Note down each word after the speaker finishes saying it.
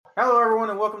Hello, everyone,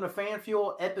 and welcome to Fan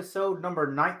Fuel episode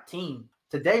number 19.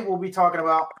 Today, we'll be talking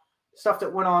about stuff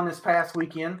that went on this past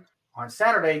weekend. On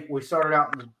Saturday, we started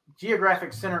out in the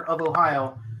geographic center of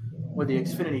Ohio with the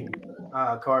Xfinity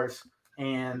cars.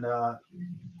 And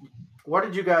what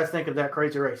did you guys think of that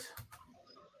crazy race?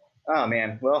 Oh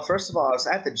man. Well, first of all, I was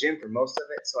at the gym for most of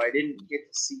it, so I didn't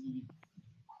get to see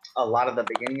a lot of the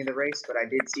beginning of the race, but I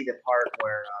did see the part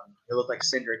where it looked like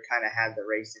Cindric kind of had the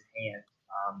race in hand.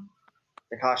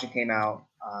 The caution came out.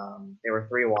 They were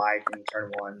three wide in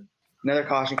turn one. Another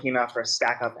caution came out for a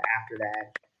stack up after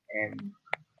that, and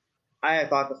I had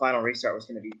thought the final restart was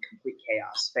going to be complete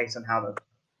chaos based on how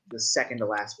the second to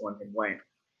last one had went.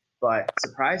 But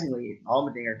surprisingly,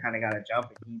 Allmendinger kind of got a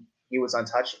jump, and he was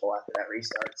untouchable after that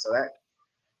restart. So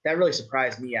that really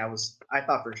surprised me. I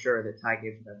thought for sure that Ty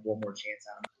Gibbs would have one more chance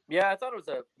at him. Yeah, I thought it was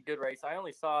a good race. I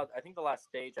only saw, I think, the last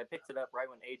stage. I picked it up right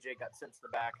when AJ got sent to the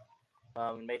back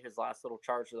and made his last little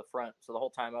charge to the front. So the whole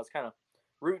time I was kind of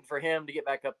rooting for him to get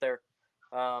back up there.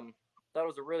 That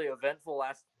was a really eventful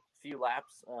last few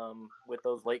laps with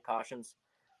those late cautions.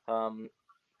 I'm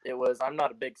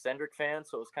not a big Cendric fan,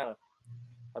 so it was kind of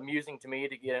amusing to me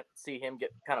to see him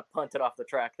get kind of punted off the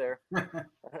track there.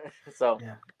 So,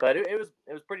 Yeah. but it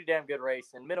was pretty damn good race,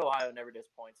 and Mid Ohio never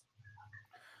disappoints.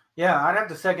 Yeah, I'd have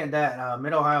to second that.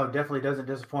 Mid Ohio definitely doesn't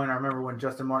disappoint. I remember when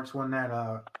Justin Marks won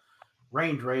that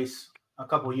range race a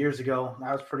couple years ago.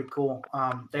 That was pretty cool.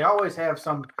 They always have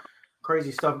some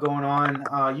crazy stuff going on.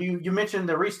 You mentioned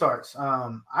the restarts.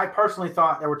 I personally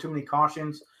thought there were too many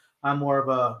cautions. I'm more of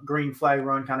a green flag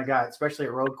run kind of guy, especially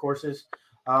at road courses.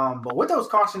 But with those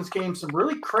cautions came some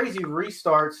really crazy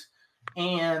restarts,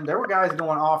 and there were guys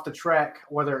going off the track,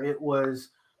 whether it was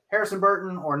Harrison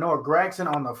Burton or Noah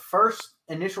Gragson on the first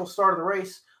initial start of the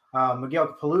race.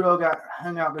 Miguel Paludo got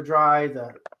hung out to dry.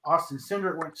 The Austin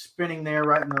Cindric went spinning there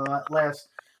right in the last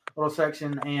little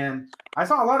section. And I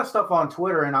saw a lot of stuff on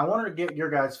Twitter, and I wanted to get your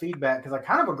guys' feedback because I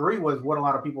kind of agree with what a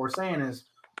lot of people were saying is,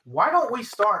 why don't we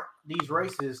start these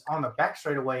races on the back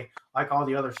straightaway like all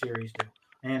the other series do?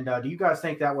 And do you guys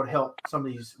think that would help some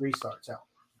of these restarts out?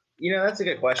 That's a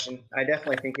good question. I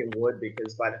definitely think it would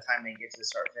because by the time they get to the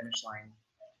start finish line,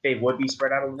 they would be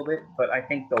spread out a little bit. But I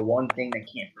think the one thing they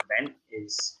can't prevent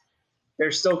is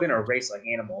they're still going to race like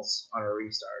animals on a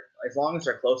restart. As long as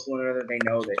they're close to one another, they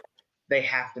know that they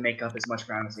have to make up as much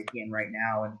ground as they can right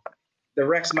now. And the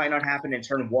wrecks might not happen in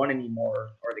turn one anymore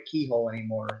or the keyhole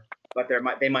anymore, but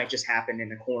they might just happen in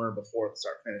the corner before the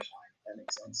start finish line. If that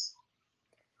makes sense.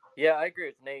 Yeah, I agree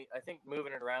with Nate. I think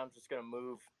moving it around is just going to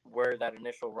move where that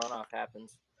initial runoff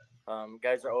happens.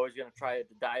 Guys are always going to try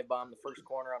to dive bomb the first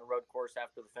corner on a road course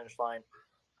after the finish line.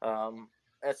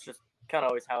 That's just kind of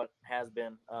always how it has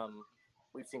been.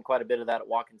 We've seen quite a bit of that at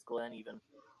Watkins Glen, even.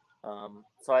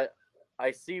 So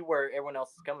I see where everyone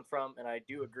else is coming from, and I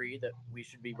do agree that we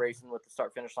should be racing with the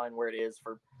start finish line where it is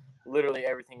for literally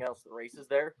everything else that races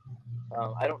there.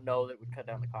 I don't know that would cut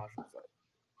down the cautions though.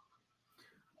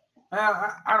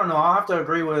 I don't know. I'll have to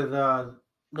agree with the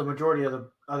majority of the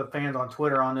other fans on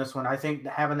Twitter on this one. I think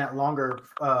having that longer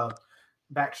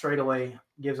back straightaway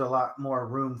gives a lot more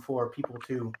room for people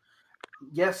to,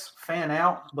 yes, fan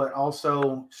out, but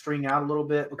also string out a little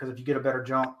bit because if you get a better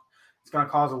jump, it's going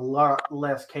to cause a lot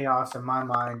less chaos in my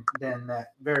mind than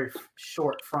that very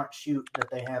short front shoot that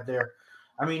they have there.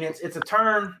 I mean, it's a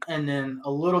turn and then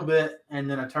a little bit and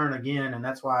then a turn again, and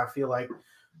that's why I feel like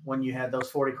when you had those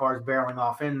 40 cars barreling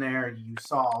off in there, you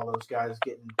saw all those guys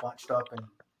getting bunched up and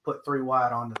put three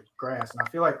wide onto the grass. And I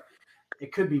feel like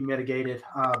it could be mitigated,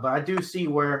 but I do see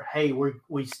where, hey,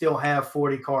 we still have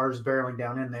 40 cars barreling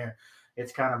down in there.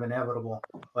 It's kind of inevitable.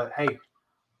 But hey,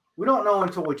 we don't know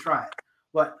until we try it.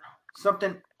 But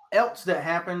something else that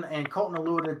happened, and Colton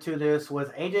alluded to this, was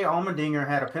AJ Allmendinger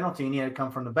had a penalty and he had to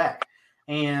come from the back.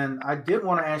 And I did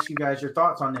want to ask you guys your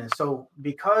thoughts on this. So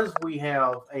because we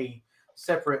have a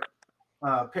separate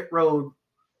pit road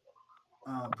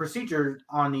procedure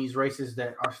on these races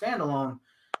that are standalone,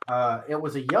 it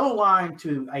was a yellow line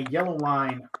to a yellow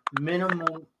line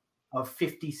minimum of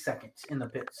 50 seconds in the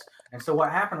pits. And so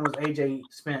what happened was AJ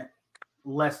spent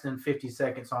less than 50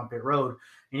 seconds on pit road,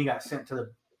 and he got sent to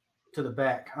the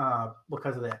back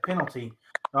because of that penalty.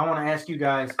 So I want to ask you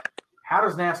guys, how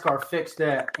does NASCAR fix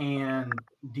that? And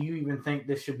do you even think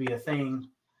this should be a thing,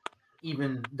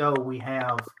 even though we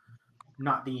have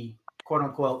not the quote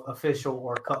unquote official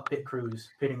or cup pit crews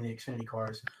pitting the Xfinity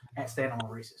cars at standalone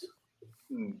races?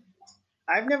 Hmm.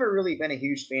 I've never really been a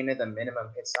huge fan of the minimum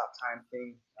pit stop time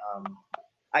thing.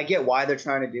 I get why they're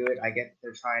trying to do it. I get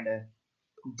they're trying to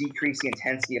decrease the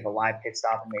intensity of a live pit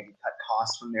stop and maybe cut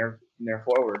costs from their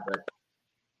forward. But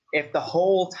if the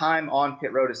whole time on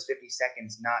pit road is 50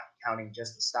 seconds, not counting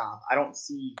just the stop, I don't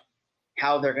see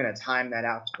how they're going to time that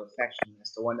out to perfection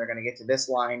as to when they're going to get to this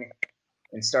line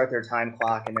and start their time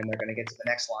clock, and then they're going to get to the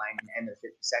next line and end their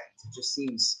 50 seconds. It just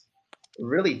seems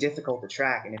really difficult to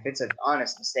track. And if it's an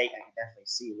honest mistake, I can definitely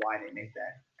see why they make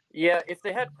that. Yeah, if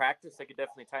they had practice, they could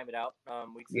definitely time it out.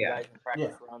 We'd see guys in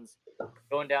practice runs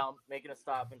going down, making a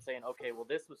stop and saying, okay, well,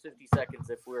 this was 50 seconds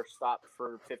if we were stopped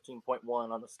for 15.1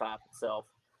 on the stop itself.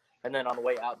 And then on the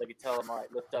way out, they could tell them, all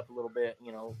right, lift up a little bit,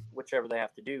 whichever they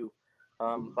have to do.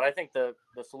 But I think the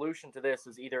solution to this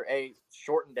is either A,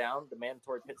 shorten down the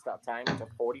mandatory pit stop time to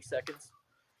 40 seconds,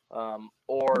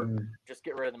 or just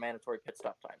get rid of the mandatory pit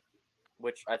stop time,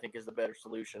 which I think is the better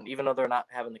solution. Even though they're not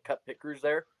having the cut pit crews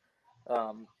there,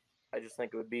 I just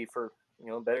think it would be for,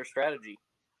 better strategy.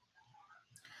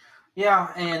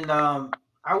 Yeah, and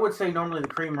I would say normally the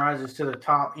cream rises to the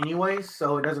top anyways,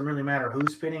 so it doesn't really matter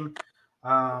who's pitting.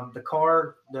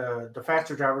 The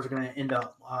faster drivers are going to end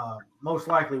up most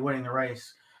likely winning the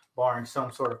race, barring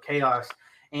some sort of chaos.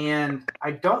 And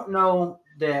I don't know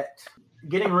that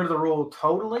getting rid of the rule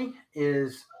totally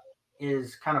is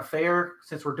kind of fair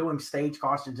since we're doing stage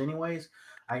cautions anyways.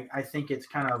 I think it's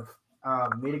kind of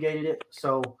mitigated it.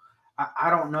 So I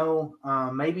don't know,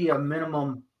 maybe a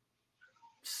minimum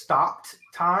stopped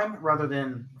time rather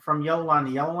than from yellow line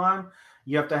to yellow line.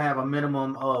 You have to have a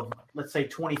minimum of, let's say,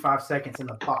 25 seconds in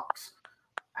the box.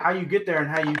 How you get there and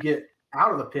how you get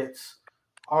out of the pits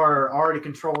are already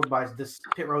controlled by this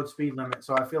pit road speed limit.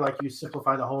 So I feel like you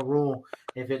simplify the whole rule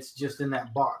if it's just in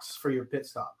that box for your pit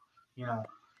stop.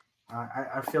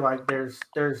 I feel like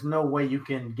there's no way you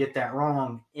can get that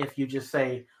wrong if you just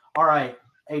say, all right,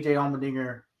 AJ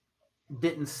Allmendinger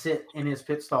didn't sit in his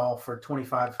pit stall for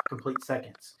 25 complete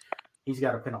seconds. He's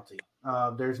got a penalty.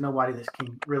 There's nobody that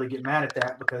can really get mad at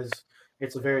that because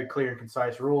it's a very clear and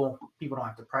concise rule. People don't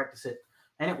have to practice it,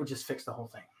 and it would just fix the whole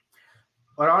thing.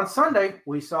 But on Sunday,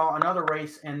 we saw another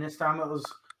race, and this time it was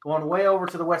going way over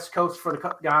to the West Coast for the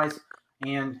Cup guys.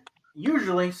 And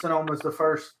usually Sonoma is the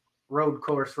first road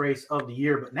course race of the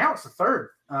year, but now it's the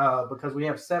third because we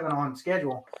have 7 on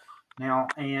schedule now,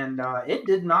 and it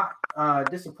did not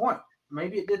disappoint.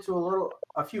 Maybe it did to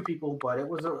a few people, but it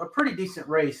was a pretty decent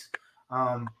race.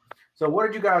 So what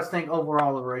did you guys think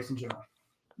overall of the race in general?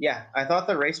 Yeah, I thought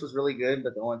the race was really good,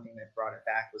 but the only thing that brought it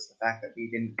back was the fact that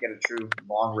we didn't get a true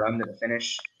long run to the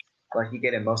finish like you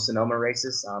get in most Sonoma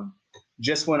races.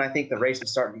 Just when I think the race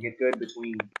was starting to get good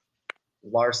between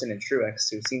Larson and Truex,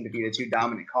 who seemed to be the two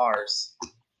dominant cars,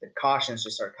 the cautions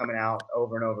just start coming out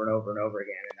over and over and over and over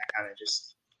again, and that kind of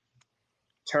just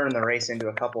turned the race into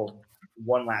a couple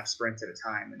one-lap sprints at a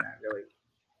time, and that really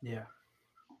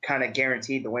kind of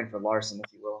guaranteed the win for Larson,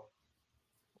 if you will.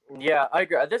 Yeah, I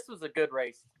agree. This was a good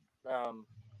race.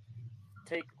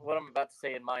 Take what I'm about to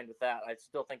say in mind with that. I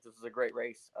still think this was a great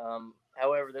race.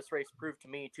 However, this race proved to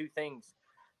me 2 things.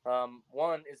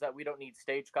 One is that we don't need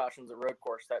stage cautions at road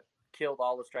course. That killed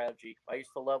all the strategy. I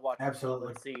used to love watching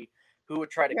and see who would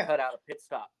try to cut out a pit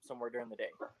stop somewhere during the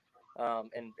day.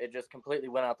 And it just completely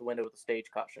went out the window with the stage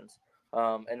cautions.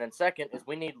 And then second is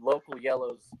we need local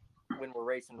yellows when we're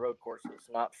racing road courses,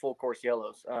 not full course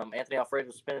yellows. Anthony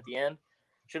Alfredo's spin at the end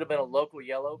should have been a local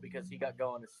yellow because he got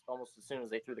going almost as soon as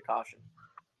they threw the caution.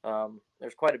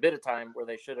 There's quite a bit of time where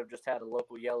they should have just had a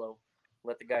local yellow,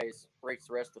 let the guys race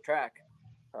the rest of the track.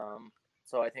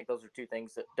 So I think those are 2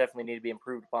 things that definitely need to be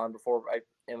improved upon before I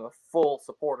am a full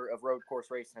supporter of road course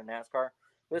racing in NASCAR.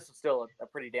 This is still a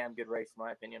pretty damn good race, in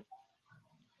my opinion.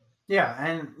 Yeah,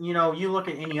 and, you look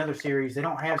at any other series, they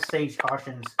don't have stage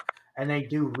cautions, and they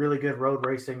do really good road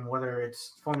racing, whether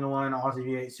it's Formula One, Aussie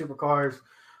V8 supercars,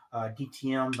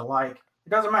 DTM, the like. It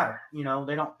doesn't matter.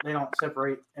 They don't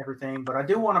separate everything. But I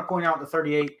do want to point out the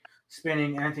 38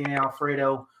 spinning Anthony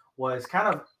Alfredo was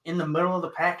kind of in the middle of the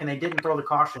pack, and they didn't throw the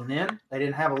caution then. They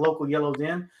didn't have a local yellow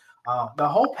then. The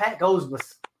whole pack goes with,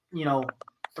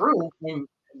 through, and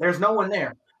there's no one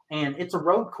there. And it's a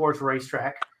road course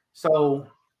racetrack, so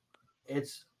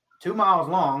it's 2 miles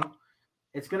long.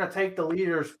 It's going to take the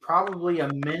leaders probably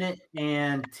a minute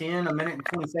and 10, a minute and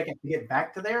 20 seconds to get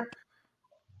back to there.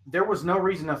 There was no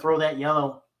reason to throw that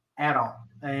yellow at all.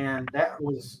 And that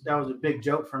was a big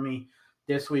joke for me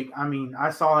this week. I mean, I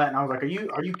saw that and I was like,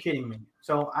 are you kidding me?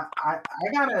 So I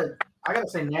gotta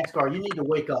say, NASCAR, you need to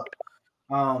wake up.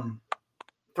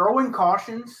 Throwing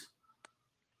cautions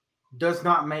does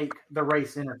not make the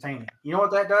race entertaining. You know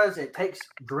what that does? It takes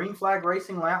green flag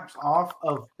racing laps off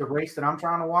of the race that I'm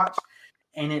trying to watch,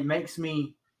 and it makes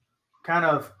me kind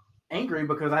of angry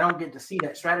because I don't get to see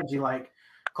that strategy like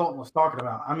Colton was talking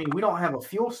about. I mean, we don't have a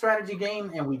fuel strategy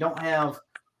game, and we don't have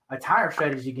a tire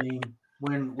strategy game,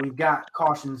 when we've got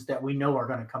cautions that we know are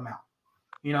going to come out.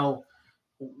 You know,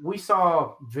 we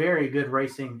saw very good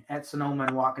racing at Sonoma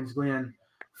and Watkins Glen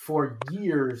for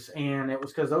years, and it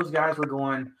was because those guys were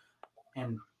going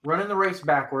and running the race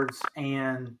backwards,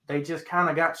 and they just kind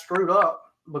of got screwed up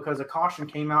because a caution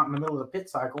came out in the middle of the pit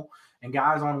cycle, and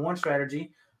guys on one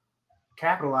strategy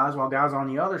capitalized while guys on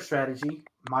the other strategy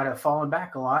might have fallen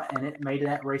back a lot, and it made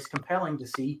that race compelling to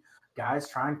see guys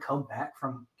try and come back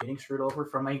from getting screwed over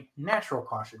from a natural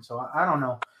caution. So I don't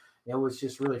know. It was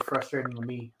just really frustrating to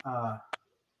me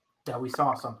that we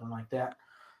saw something like that.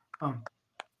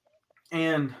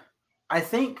 And I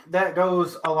think that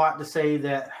goes a lot to say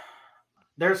that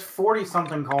there's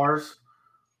 40-something cars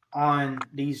on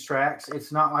these tracks.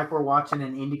 It's not like we're watching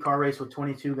an IndyCar race with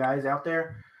 22 guys out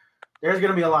there. There's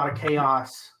going to be a lot of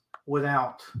chaos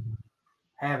without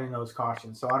having those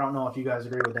cautions. So I don't know if you guys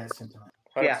agree with that sentiment.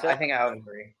 Yeah, I think I would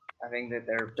agree. I think that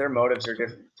their motives are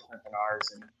different than ours,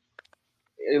 and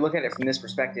you look at it from this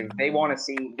perspective. They want to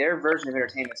see their version of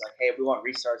entertainment. Is like, hey, we want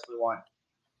restarts.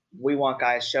 We want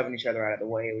guys shoving each other out of the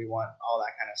way. We want all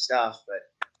that kind of stuff, but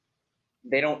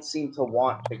they don't seem to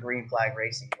want the green flag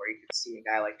racing where you could see a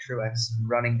guy like Truex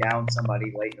running down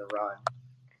somebody late in the run.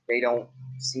 They don't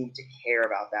seem to care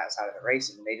about that side of the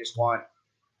racing. They just want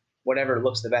whatever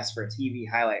looks the best for a TV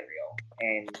highlight reel.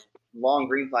 And long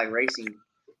green flag racing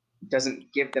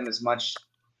doesn't give them as much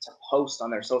to post on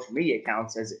their social media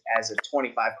accounts as a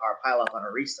 25-car pileup on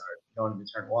a restart going into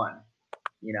turn one.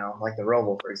 You know, like the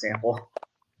Roval, for example.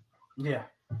 Yeah.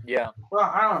 Yeah. Well,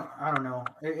 I don't know.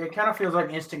 It kind of feels like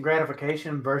instant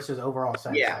gratification versus overall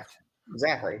satisfaction. Yeah,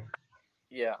 exactly.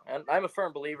 Yeah, and I'm a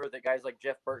firm believer that guys like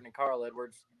Jeff Burton and Carl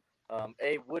Edwards,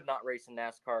 A, would not race in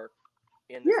NASCAR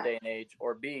in this day and age,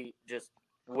 or B, just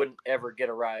wouldn't ever get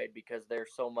a ride because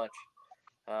there's so much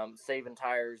saving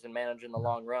tires and managing the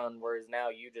long run, whereas now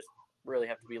you just really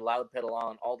have to be loud pedal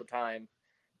on all the time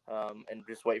and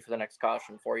just wait for the next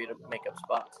caution for you to make up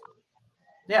spots.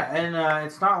 Yeah, and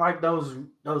it's not like those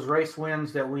race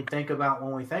wins that we think about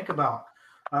when we think about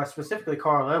specifically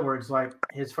Carl Edwards, like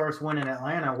his first win in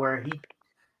Atlanta, where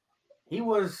he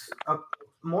was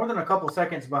more than a couple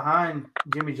seconds behind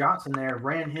Jimmy Johnson there,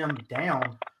 ran him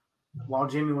down while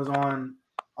Jimmy was on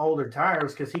older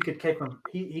tires because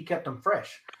he kept them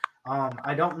fresh.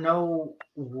 I don't know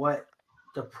what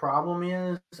the problem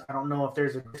is. I don't know if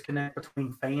there's a disconnect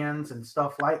between fans and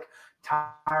stuff like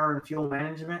tire and fuel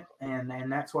management,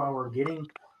 and that's why we're getting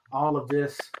all of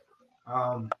this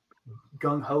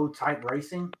gung-ho type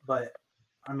racing. But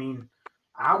I mean,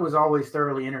 I was always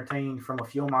thoroughly entertained from a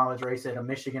fuel mileage race at a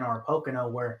Michigan or a Pocono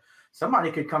where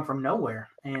somebody could come from nowhere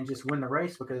and just win the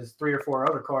race because 3 or 4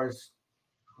 other cars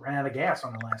ran out of gas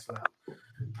on the last lap.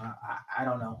 I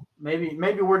don't know. Maybe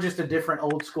we're just a different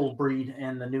old school breed,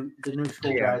 and the new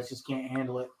school guys just can't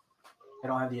handle it. They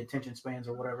don't have the attention spans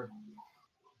or whatever.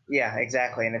 Yeah,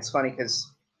 exactly. And it's funny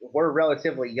because we're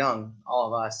relatively young,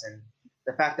 all of us, and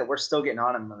the fact that we're still getting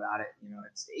on them about it, you know,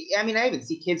 I even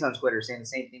see kids on Twitter saying the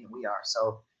same thing that we are.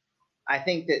 So I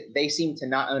think that they seem to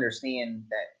not understand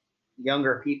that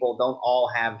younger people don't all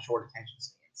have short attention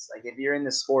spans. Like if you're in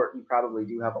the sport, you probably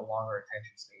do have a longer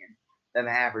attention span than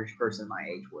the average person my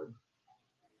age would.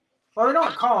 Well, they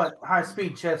don't call it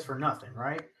high-speed chess for nothing,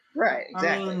 right? Right,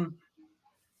 exactly.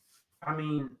 I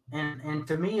mean, and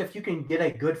to me, if you can get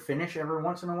a good finish every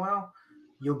once in a while,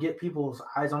 you'll get people's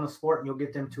eyes on the sport, and you'll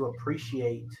get them to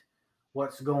appreciate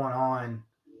what's going on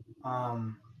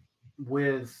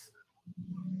with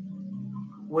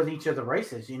each of the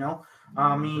races. You know,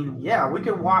 I mean, yeah, we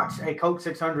could watch a Coke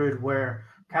 600 where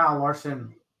Kyle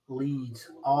Larson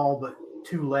leads all but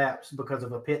 2 laps because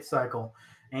of a pit cycle,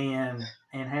 and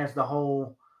has the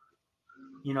whole,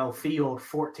 you know, field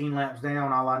 14 laps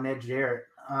down, a la Ned Jarrett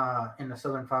in the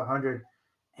Southern 500,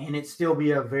 and it still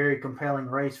be a very compelling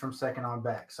race from second on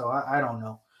back. So I don't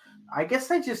know. I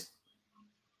guess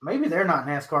maybe they're not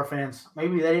NASCAR fans.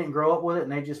 Maybe they didn't grow up with it,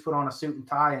 and they just put on a suit and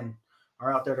tie and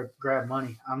are out there to grab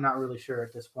money. I'm not really sure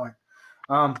at this point.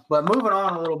 But moving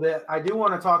on a little bit, I do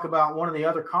want to talk about one of the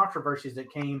other controversies that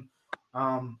came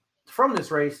from this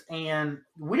race, and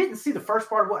we didn't see the first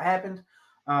part of what happened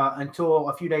until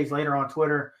a few days later on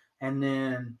Twitter, and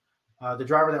then the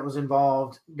driver that was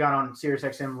involved got on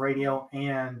SiriusXM radio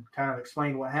and kind of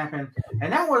explained what happened,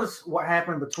 and that was what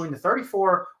happened between the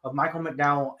 34 of Michael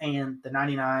McDowell and the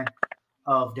 99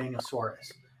 of Daniel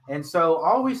Suarez. And so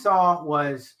all we saw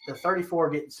was the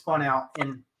 34 getting spun out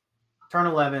in turn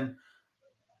 11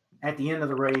 at the end of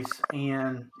the race,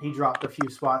 and he dropped a few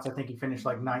spots. I think he finished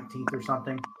like 19th or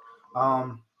something.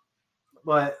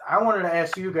 But I wanted to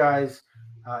ask you guys,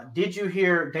 did you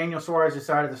hear Daniel Suarez's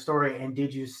side of the story, and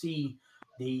did you see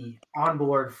the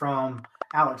onboard from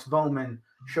Alex Bowman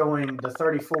showing the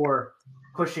 34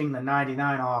 pushing the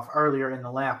 99 off earlier in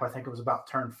the lap. I think it was about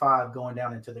turn 5 going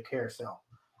down into the carousel.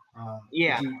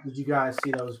 Yeah. Did you guys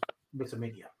see those bits of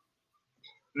media?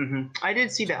 I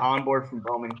did see the onboard from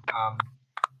Bowman.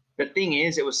 The thing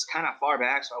is, it was kind of far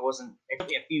back, so it took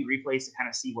me a few replays to kind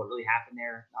of see what really happened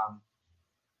there.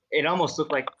 It almost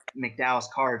looked like McDowell's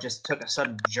car just took a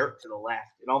sudden jerk to the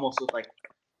left. It almost looked like,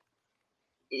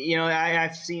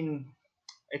 I've seen,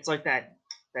 it's like that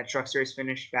Truck Series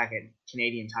finish back at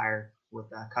Canadian Tire with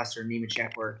Custer and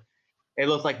Nemechek, where it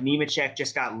looked like Nemechek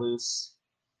just got loose.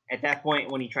 At that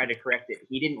point, when he tried to correct it,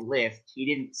 he didn't lift. He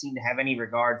didn't seem to have any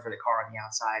regard for the car on the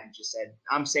outside and just said,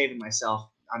 I'm saving myself.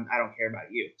 I don't care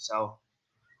about you. So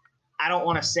I don't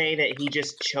want to say that he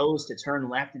just chose to turn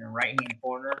left in a right-hand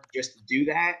corner just to do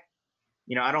that.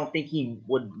 I don't think he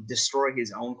would destroy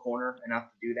his own corner enough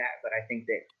to do that. But I think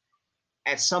that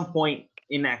at some point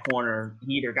in that corner,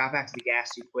 he either got back to the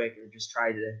gas too quick or just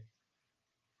tried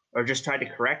to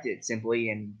correct it simply.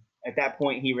 And at that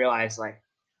point, he realized, like,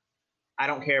 I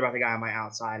don't care about the guy on my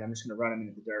outside. I'm just going to run him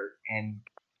into the dirt. And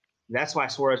that's why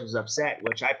Suarez was upset,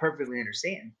 which I perfectly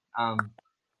understand.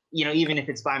 Even if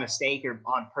it's by mistake or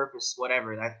on purpose,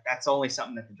 whatever, that's only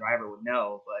something that the driver would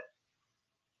know.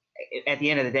 But at the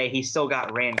end of the day, he still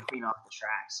got ran clean off the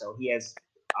track. So he has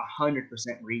 100%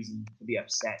 reason to be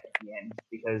upset at the end,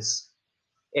 because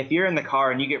if you're in the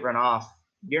car and you get run off,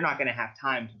 you're not going to have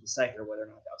time to decipher whether or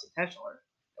not that was intentional or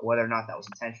whether or not that was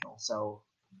intentional. So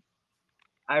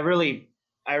I really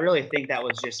think that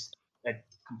was just a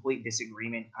complete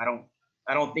disagreement. I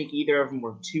don't think either of them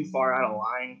were too far out of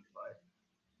line,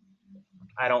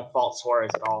 but I don't fault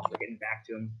Suarez at all for getting back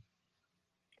to him.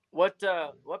 What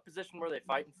position were they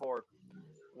fighting for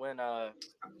when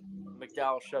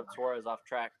McDowell shoved Suarez off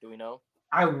track? Do we know?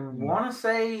 I want to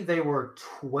say they were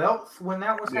 12th when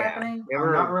that was happening.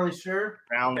 I'm not really sure.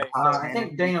 I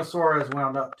think Daniel Suarez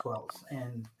wound up 12th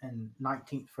and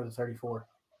 19th for the 34.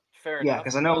 Fair enough. Yeah,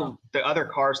 because I know the other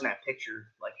cars in that picture,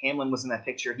 like Hamlin was in that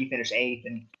picture. He finished 8th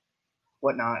and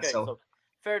whatnot. Okay, so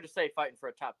fair to say fighting for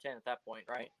a top 10 at that point,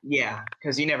 right? Yeah,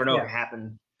 because you never know what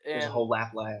happened. There's a whole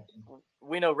lap left.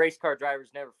 We know race car drivers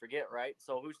never forget, right?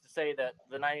 So who's to say that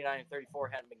the 99 and 34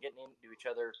 hadn't been getting into each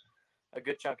other a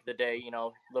good chunk of the day,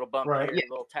 little bump here,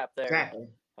 little tap there. Exactly.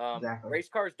 Race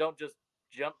cars don't just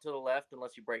jump to the left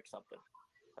unless you break something.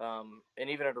 And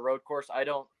even at a road course,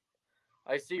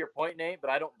 I see your point, Nate,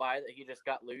 but I don't buy that he just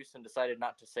got loose and decided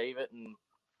not to save it and,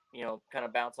 kind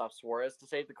of bounce off Suarez to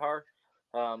save the car.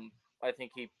 I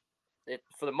think it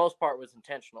for the most part was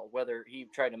intentional, whether he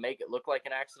tried to make it look like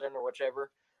an accident or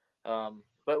whichever.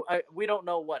 But we don't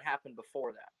know what happened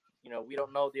before that. We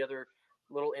don't know the other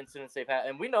little incidents they've had.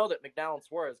 And we know that McDowell and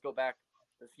Suarez go back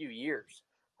a few years.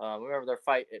 Remember their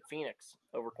fight at Phoenix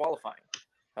over qualifying.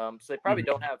 So they probably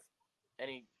don't have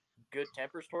any good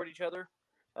tempers toward each other.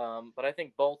 But I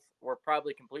think both were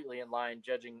probably completely in line,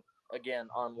 judging, again,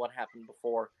 on what happened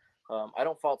before. I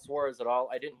don't fault Suarez at all.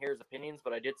 I didn't hear his opinions,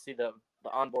 but I did see the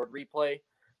onboard replay.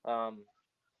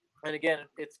 And again,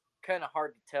 it's kind of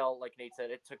hard to tell. Like Nate said,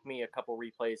 it took me a couple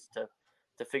replays to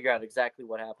figure out exactly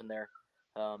what happened there.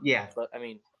 But, I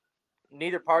mean,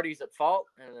 neither party's at fault,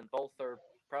 and then both are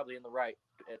probably in the right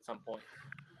at some point.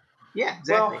 Yeah,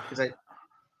 exactly.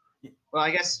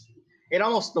 I guess it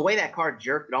almost, the way that car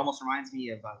jerked, it almost reminds me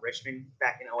of Richmond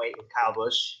back in 2008 with Kyle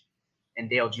Busch and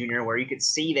Dale Jr., where you could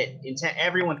see that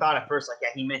everyone thought at first, like, yeah,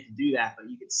 he meant to do that, but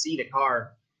you could see the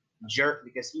car jerk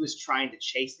because he was trying to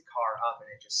chase the car up and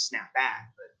it just snapped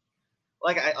back. But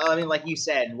I mean, like you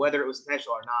said, whether it was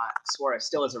intentional or not, Suarez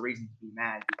still has a reason to be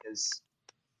mad because,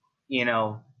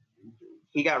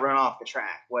 he got run off the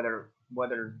track, whether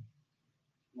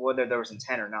there was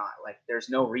intent or not. Like, there's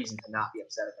no reason to not be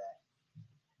upset at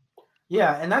that.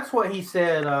 Yeah, and that's what he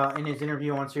said in his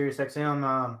interview on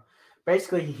SiriusXM.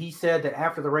 Basically, he said that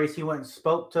after the race, he went and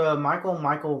spoke to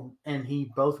Michael, and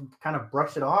he both kind of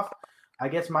brushed it off. I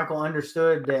guess Michael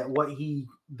understood that what he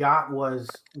got was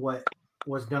what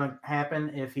was going to happen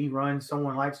if he runs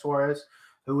someone like Suarez,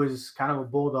 who is kind of a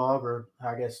bulldog, or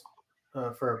I guess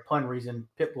for a pun reason,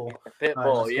 pitbull.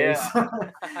 Pitbull, yeah.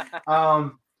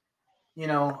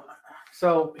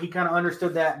 So he kind of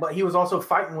understood that, but he was also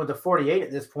fighting with the 48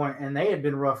 at this point, and they had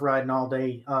been rough riding all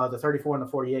day, the 34 and the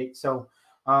 48. So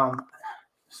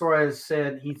Suarez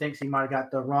said he thinks he might have got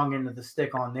the wrong end of the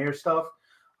stick on their stuff,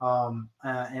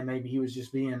 and maybe he was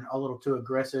just being a little too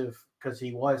aggressive because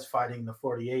he was fighting the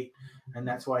 48, and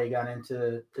that's why he got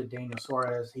into Daniel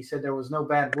Suarez. He said there was no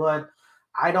bad blood.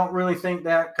 I don't really think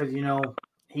that because,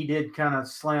 he did kind of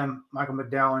slam Michael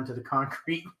McDowell into the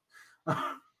concrete.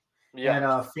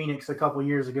 at Phoenix a couple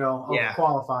years ago over Yeah.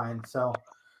 qualifying. So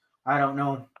I don't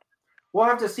know. We'll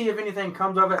have to see if anything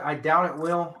comes of it. I doubt it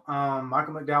will.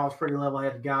 Michael McDowell's a pretty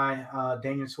level-headed guy.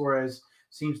 Daniel Suarez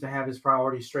seems to have his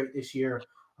priorities straight this year.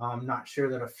 I'm not sure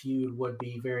that a feud would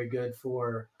be very good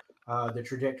for the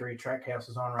trajectory Trackhouse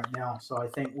is on right now. So I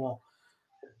think we'll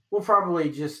probably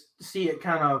just see it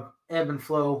kind of ebb and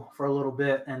flow for a little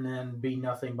bit and then be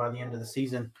nothing by the end of the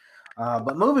season.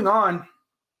 But moving on,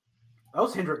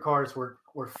 those Hendrick cars were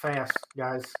fast,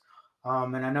 guys.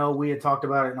 And I know we had talked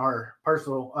about it in our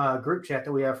personal group chat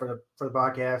that we have for the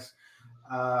podcast.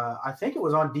 I think it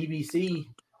was on DBC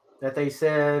that they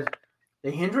said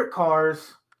the Hendrick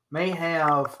cars may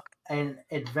have an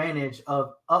advantage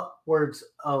of upwards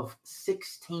of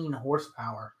 16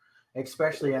 horsepower,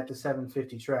 especially at the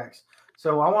 750 tracks.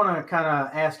 So I want to kind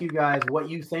of ask you guys what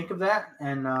you think of that,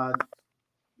 and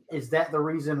is that the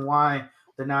reason why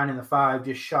the 9 and the 5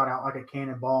 just shot out like a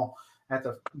cannonball at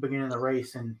the beginning of the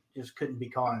race and just couldn't be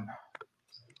caught?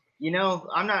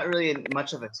 I'm not really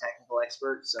much of a technical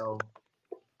expert, so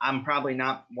I'm probably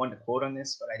not one to quote on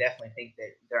this, but I definitely think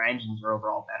that their engines are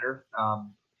overall better.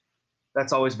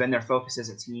 That's always been their focus as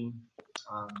a team.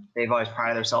 They've always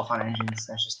prided themselves on engines.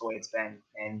 That's just the way it's been.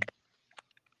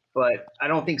 But I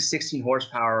don't think 16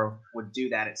 horsepower would do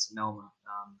that at Sonoma.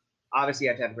 Obviously,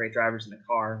 you have to have great drivers in the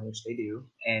car, which they do,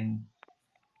 and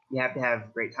you have to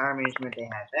have great tire management. They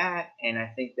have that, and I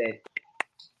think that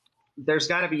there's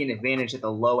got to be an advantage at the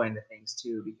low end of things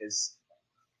too, because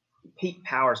peak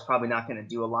power is probably not going to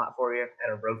do a lot for you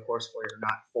at a road course where you're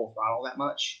not full throttle that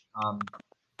much.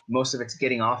 Most of it's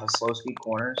getting off of slow speed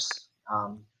corners,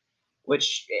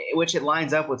 which it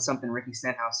lines up with something Ricky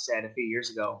Stenhouse said a few years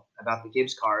ago about the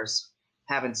Gibbs cars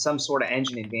having some sort of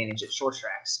engine advantage at short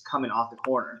tracks coming off the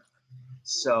corner.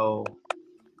 So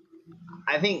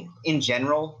I think in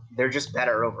general, they're just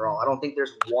better overall. I don't think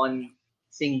there's one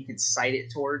thing you could cite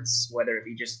it towards, whether it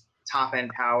be just top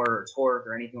end power or torque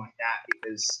or anything like that,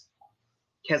 because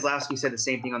Keselowski said the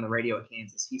same thing on the radio at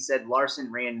Kansas. He said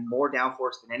Larson ran more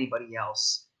downforce than anybody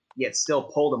else, yet still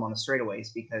pulled him on the straightaways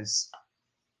because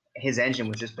his engine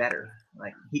was just better.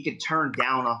 Like, he could turn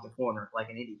down off the corner like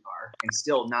an Indy car and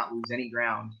still not lose any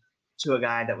ground to a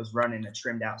guy that was running a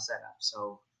trimmed out setup.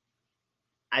 So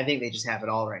I think they just have it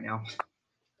all right now.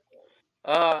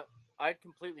 I'd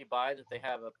completely buy that they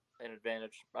have an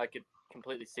advantage. I could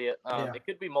completely see it. Yeah. It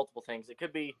could be multiple things. It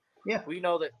could be, we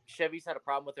know that Chevy's had a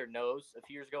problem with their nose a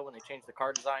few years ago when they changed the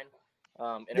car design.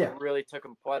 And it really took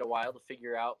them quite a while to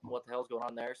figure out what the hell's going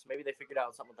on there. So maybe they figured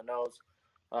out something with the nose.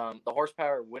 The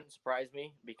horsepower wouldn't surprise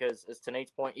me because, as to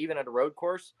Nate's point, even at a road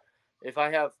course, if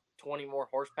I have 20 more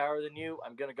horsepower than you,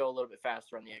 I'm going to go a little bit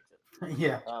faster on the exit.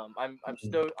 Yeah. I'm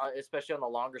still, especially on the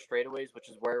longer straightaways, which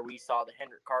is where we saw the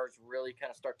Hendrick cars really kind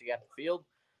of start to gap the field.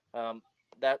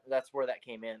 That's where that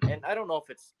came in. And I don't know if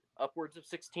it's upwards of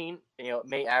 16. It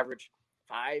may average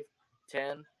 5,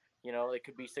 10. It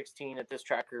could be 16 at this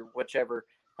track or whichever.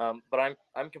 But I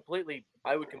would completely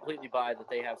buy that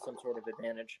they have some sort of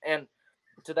advantage. And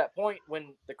to that point,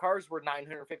 when the cars were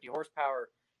 950 horsepower,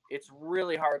 it's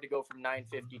really hard to go from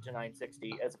 950 to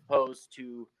 960 as opposed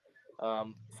to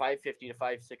 550 to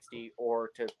 560 or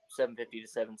to 750 to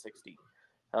 760.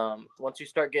 Once you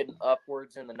start getting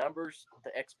upwards in the numbers,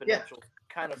 the exponential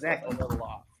kind of gets a little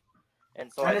off.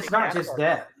 And it's not just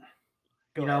that,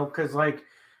 because like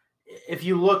if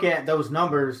you look at those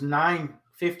numbers,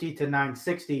 950 to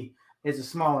 960 is a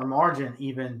smaller margin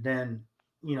even than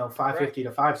 550 to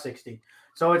 560.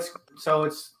 So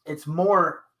it's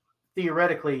more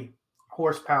theoretically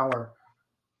horsepower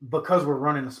because we're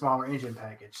running a smaller engine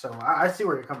package. So I see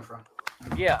where you're coming from.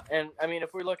 Yeah, and I mean,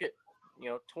 if we look at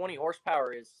 20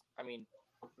 horsepower is,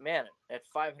 at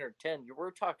 510,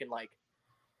 we're talking like,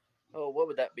 what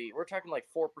would that be? We're talking like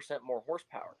 4% more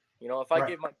horsepower. If I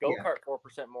give my go-kart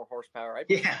 4% more horsepower, I'd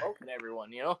be smoking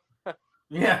everyone.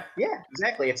 Yeah,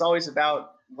 exactly. It's always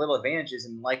about little advantages,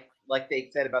 and like they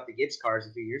said about the Gibbs cars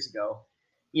a few years ago,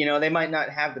 they might not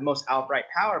have the most outright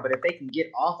power, but if they can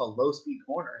get off a low-speed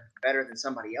corner better than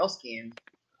somebody else can,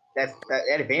 that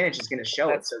advantage is going to show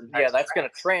at certain types that's of going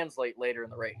to translate later in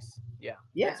the race. Yeah.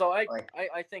 And so I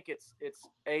think it's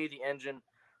A, the engine,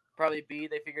 probably B,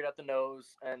 they figured out the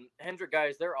nose, and Hendrick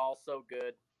guys, they're all so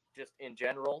good just in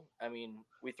general. I mean,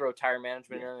 we throw tire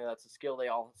management in there. That's a skill they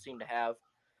all seem to have.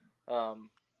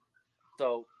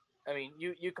 So, I mean,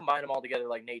 you combine them all together,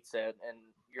 like Nate said, and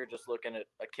you're just looking at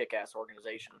a kick-ass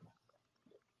organization.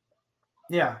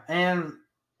 Yeah, and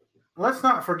let's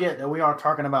not forget that we are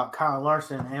talking about Kyle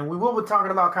Larson, and we will be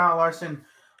talking about Kyle Larson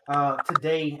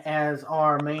today as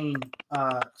our main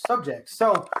subject.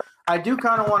 So I do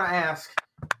kind of want to ask,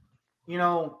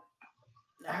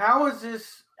 how is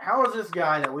this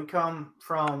guy that we come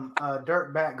from a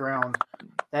dirt background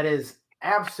that is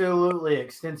absolutely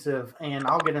extensive, and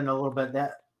I'll get into a little bit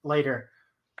that later.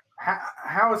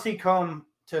 How has he come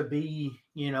to be,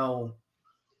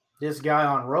 this guy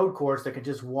on road course that could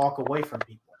just walk away from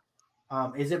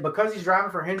people? Is it because he's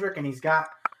driving for Hendrick and he's got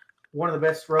one of the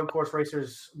best road course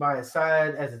racers by his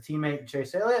side as a teammate,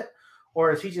 Chase Elliott, or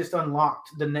has he just unlocked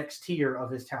the next tier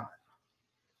of his talent?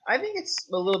 I think it's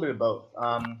a little bit of both.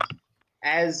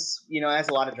 As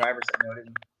a lot of drivers have noted,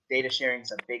 data sharing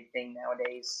is a big thing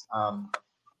nowadays.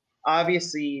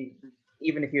 Obviously,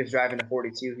 even if he was driving a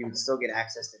 42, he would still get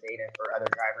access to data for other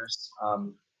drivers.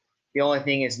 The only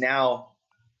thing is now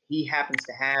he happens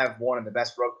to have one of the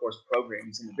best road course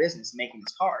programs in the business making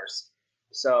his cars.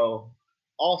 So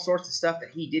all sorts of stuff that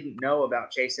he didn't know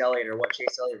about Chase Elliott or what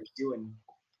Chase Elliott was doing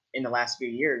in the last few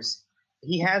years,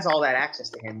 he has all that access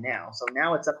to him now. So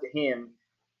now it's up to him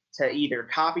to either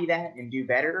copy that and do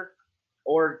better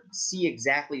or see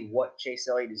exactly what Chase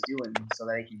Elliott is doing so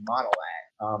that he can model that.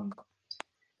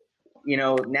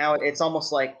 Now it's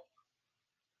almost like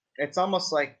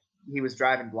he was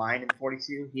driving blind in the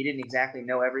 42. He didn't exactly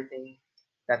know everything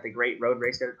that the great road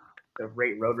racers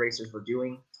were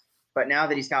doing. But now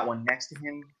that he's got one next to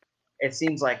him, it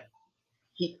seems like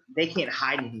they can't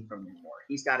hide anything from him anymore.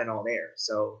 He's got it all there.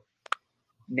 So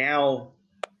now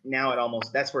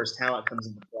that's where his talent comes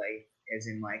into play, as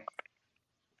in like,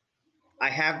 I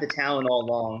have the talent all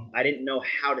along. I didn't know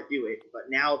how to do it, but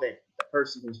now that the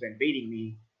person who's been beating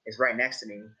me is right next to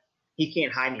me, he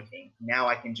can't hide anything. Now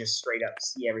I can just straight up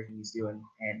see everything he's doing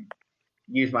and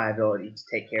use my ability to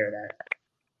take care of that.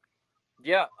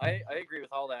 Yeah, I agree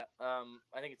with all that. I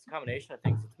think it's a combination of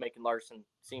things that's making Larson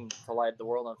seem to light the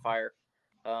world on fire.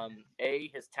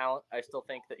 His talent. I still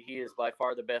think that he is by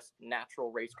far the best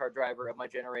natural race car driver of my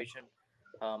generation.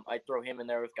 I'd throw him in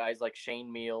there with guys like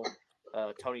Shane Meal,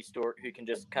 Tony Stewart, who can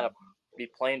just kind of be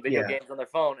playing video games on their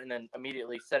phone and then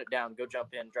immediately set it down, go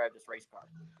jump in, drive this race car.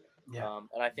 Yeah.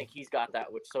 And I think he's got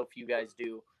that, which so few guys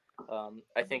do.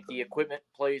 I think the equipment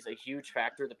plays a huge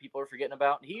factor that people are forgetting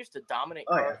about. He used to dominate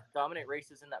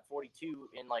races in that 42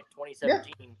 in like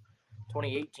 2017,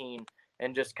 2018,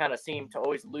 and just kind of seemed to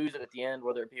always lose it at the end,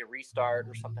 whether it be a restart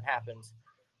or something happens.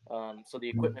 So the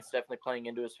equipment's definitely playing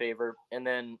into his favor. And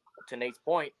then to Nate's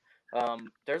point,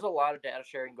 there's a lot of data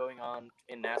sharing going on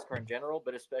in NASCAR in general,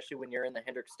 but especially when you're in the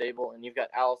Hendrick stable and you've got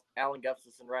Alan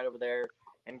Gustafson right over there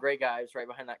and Greg Ives right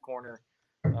behind that corner.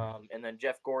 And then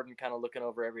Jeff Gordon kind of looking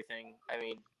over everything. I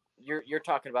mean, you're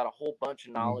talking about a whole bunch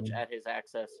of knowledge at his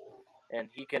access, and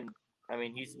he's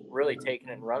really taking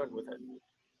it and running with it.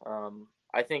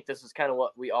 I think this is kind of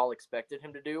what we all expected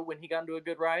him to do when he got into a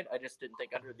good ride. I just didn't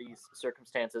think under these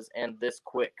circumstances and this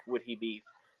quick would he be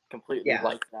completely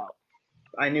lights out.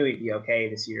 I knew he'd be okay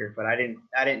this year, but I didn't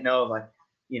know like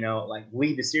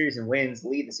lead the series in wins,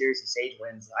 lead the series in stage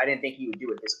wins. I didn't think he would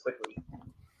do it this quickly.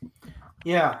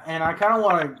 Yeah, and I kind of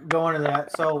want to go into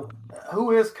that. So,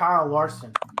 who is Kyle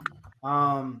Larson?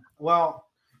 Well,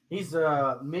 he's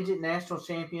a midget national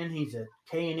champion. He's a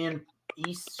K&N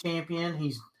East champion.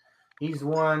 He's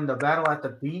won the Battle at the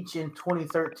Beach in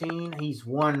 2013. He's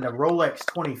won the Rolex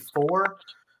 24.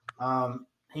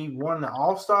 He won the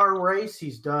All-Star race.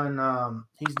 He's won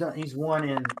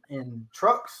in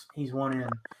trucks. He's won in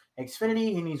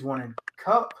Xfinity, and he's won in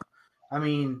Cup. I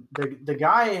mean, the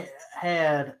guy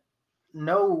had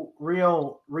no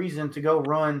real reason to go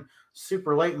run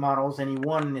super late models, and he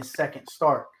won in his second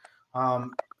start.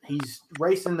 He's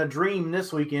racing the Dream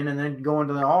this weekend and then going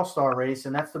to the All-Star race,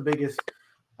 and that's the biggest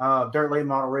dirt late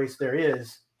model race there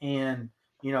is. And,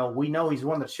 we know he's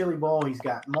won the Chili Bowl. He's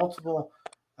got multiple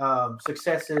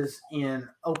successes in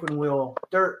open wheel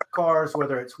dirt cars,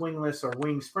 whether it's wingless or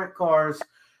wing sprint cars,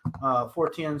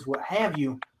 410s, what have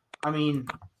you. I mean,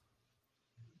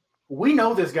 we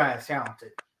know this guy is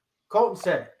talented. Colton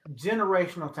said it,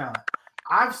 generational talent.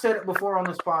 I've said it before on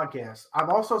this podcast. I've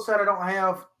also said I don't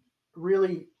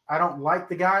like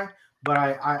the guy, but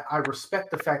I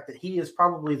respect the fact that he is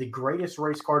probably the greatest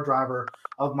race car driver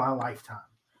of my lifetime.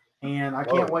 And I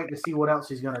can't wait to see what else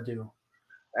he's going to do.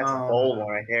 That's a bold one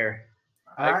right there.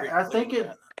 I think it.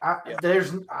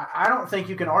 I don't think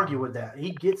you can argue with that.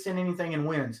 He gets in anything and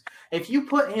wins. If you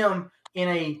put him in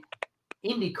a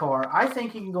Indy car, I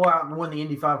think he can go out and win the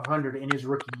Indy 500 in his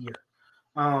rookie year.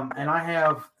 And I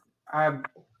have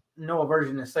no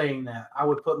aversion to saying that. I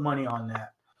would put money on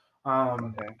that.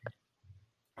 Okay.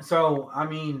 So, I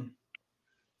mean,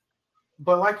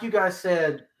 but like you guys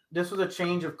said, this was a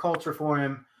change of culture for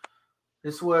him.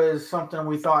 This was something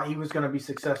we thought he was going to be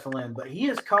successful in, but he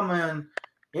has come in.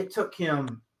 It took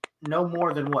him no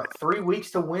more than 3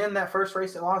 weeks to win that first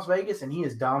race at Las Vegas, and he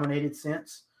has dominated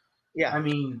since. Yeah. I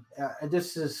mean,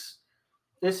 this is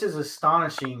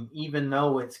astonishing, even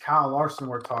though it's Kyle Larson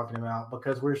we're talking about,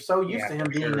 because we're so used to him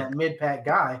being that mid-pack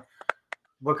guy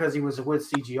because he was with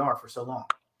CGR for so long.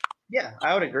 Yeah,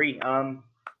 I would agree.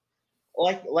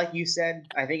 Like you said,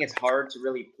 I think it's hard to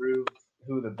really prove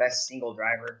who the best single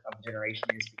driver of the generation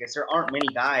is because there aren't many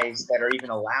guys that are even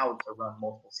allowed to run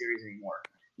multiple series anymore.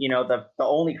 You know, the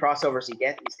only crossovers you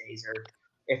get these days are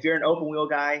if you're an open wheel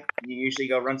guy, you usually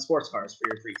go run sports cars for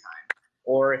your free time.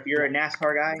 Or if you're a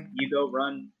NASCAR guy, you go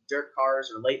run dirt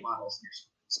cars or late models in your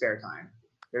spare time.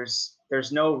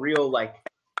 There's no real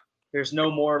there's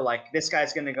no more this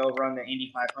guy's going to go run the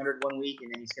Indy 500 one week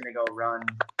and then he's going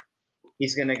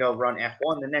to go run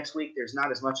F1 the next week. There's not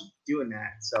as much doing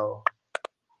that. So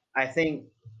I think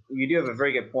you do have a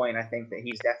very good point. I think that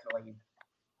he's definitely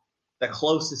the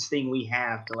closest thing we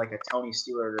have to a Tony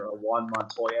Stewart or a Juan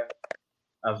Montoya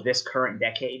of this current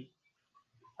decade.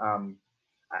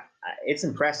 It's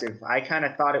impressive. I kind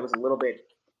of thought it was a little bit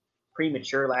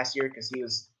premature last year because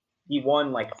he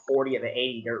won 40 of the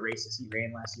 80 dirt races he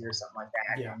ran last year or something like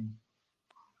that. Yeah. And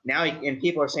now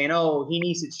people are saying, oh, he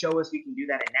needs to show us we can do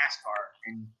that in NASCAR.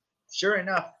 And sure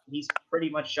enough, he's pretty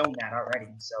much shown that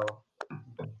already. So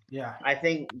yeah, I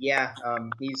think,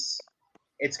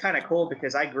 it's kind of cool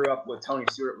because I grew up with Tony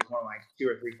Stewart was one of my 2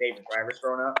 or 3 favorite drivers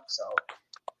growing up. So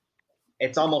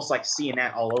it's almost like seeing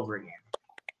that all over again.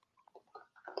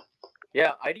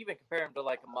 Yeah, I'd even compare him to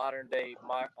a modern day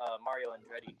Mario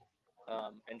Andretti.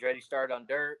 Andretti started on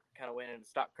dirt, kind of went into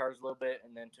stock cars a little bit,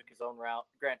 and then took his own route.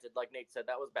 Granted, like Nate said,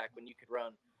 that was back when you could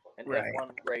run an F1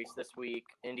 race this week,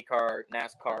 IndyCar,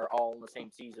 NASCAR, all in the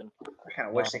same season. I kind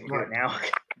of wish they could do it now.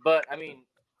 But, I mean,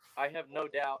 I have no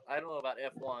doubt. I don't know about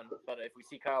F1, but if we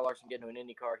see Kyle Larson get into an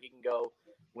IndyCar, he can go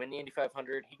win the Indy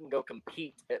 500. He can go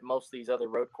compete at most of these other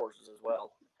road courses as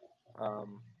well.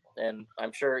 And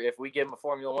I'm sure if we give him a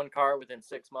Formula One car within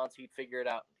 6 months, he'd figure it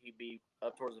out. He'd be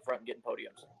up towards the front and getting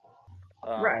podiums.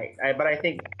 Right. But I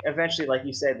think eventually, like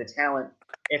you said, the talent,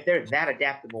 if they're that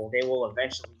adaptable, they'll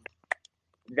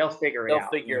figure it out. They'll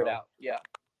figure it out. Yeah.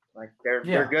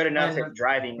 They're good enough at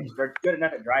driving. They're good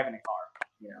enough at driving a car.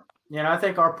 Yeah, and I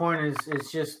think our point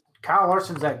is just Kyle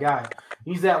Larson's that guy.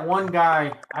 He's that one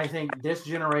guy. I think this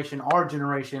generation, our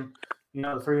generation,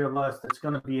 the 3 of us, that's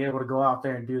going to be able to go out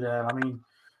there and do that. I mean,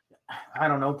 I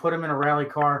don't know. Put him in a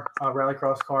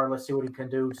rallycross car. Let's see what he can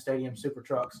do. Stadium super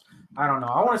trucks. I don't know.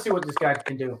 I want to see what this guy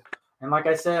can do. And like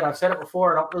I said, I've said it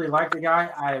before. I don't really like the guy.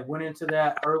 I went into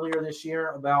that earlier this year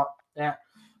about that.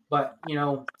 But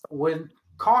when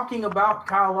talking about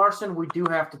Kyle Larson, we do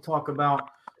have to talk about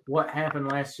what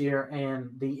happened last year and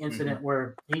the incident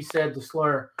where he said the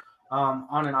slur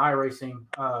on an iRacing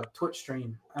Twitch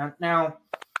stream. Now,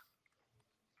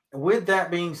 with that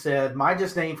being said, my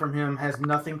disdain from him has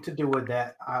nothing to do with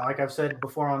that. Like I've said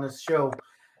before on this show,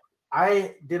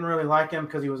 I didn't really like him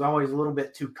because he was always a little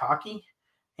bit too cocky,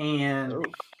 and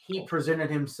he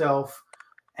presented himself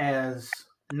as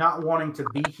not wanting to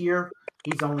be here.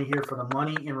 He's only here for the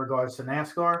money in regards to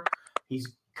NASCAR. He's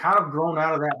kind of grown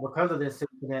out of that because of this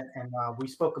incident, and we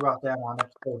spoke about that on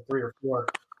episode 3 or 4.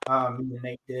 Me and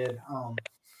Nate did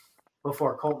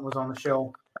before Colton was on the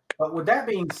show. But with that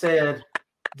being said,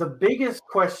 the biggest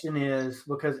question is,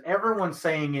 because everyone's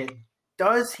saying it,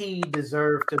 does he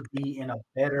deserve to be in a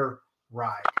better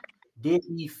ride? Did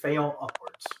he fail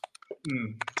upwards?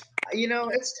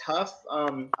 It's tough.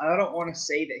 I don't want to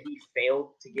say that he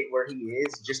failed to get where he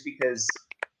is just because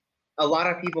a lot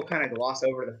of people kind of gloss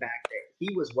over the fact that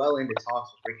he was well into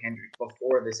talks with Rick Hendrick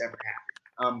before this ever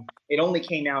happened. It only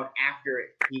came out after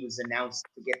he was announced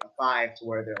to get the 5 to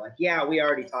where they're like, yeah, we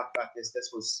already talked about this.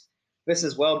 This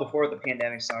is well before the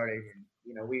pandemic started,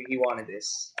 and we wanted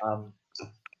this.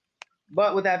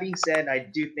 But with that being said, I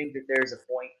do think that there's a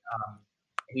point.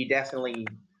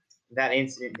 That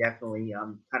incident definitely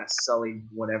kind of sullied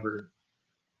whatever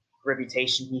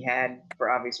reputation he had for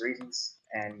obvious reasons.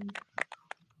 And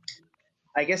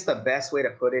I guess the best way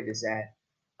to put it is that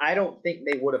I don't think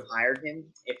they would have hired him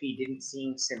if he didn't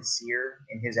seem sincere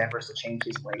in his efforts to change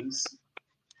his ways.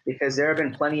 Because there have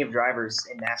been plenty of drivers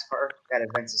in NASCAR that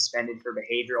have been suspended for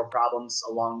behavioral problems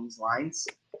along these lines.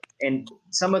 And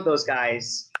some of those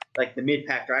guys, like the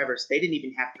mid-pack drivers, they didn't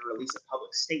even have to release a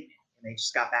public statement. And they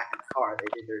just got back in the car.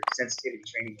 They did their sensitivity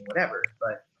training and whatever.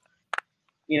 But,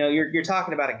 you're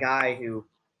talking about a guy who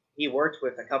he worked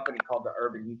with a company called the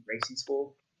Urban Youth Racing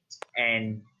School.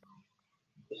 And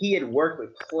he had worked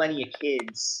with plenty of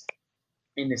kids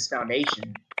in this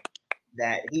foundation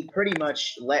that he pretty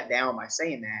much let down by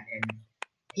saying that. And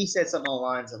he said something along the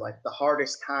lines of the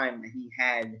hardest time that he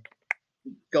had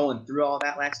going through all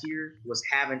that last year was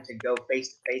having to go face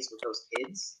to face with those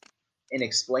kids and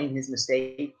explain his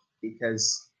mistake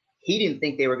because he didn't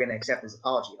think they were going to accept his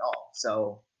apology at all.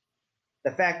 So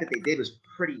the fact that they did was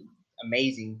pretty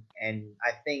amazing, and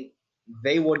I think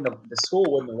the school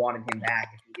wouldn't have wanted him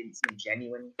back if he didn't seem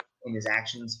genuine in his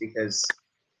actions, because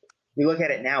you look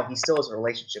at it now, he still has a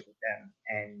relationship with them,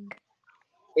 and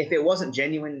if it wasn't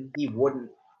genuine, he wouldn't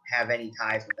have any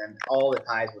ties with them. All the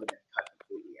ties would have been cut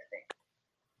completely, I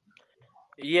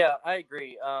think. Yeah, I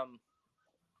agree.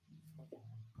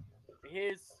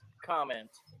 His comment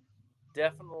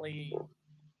definitely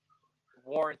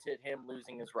warranted him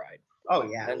losing his ride. Oh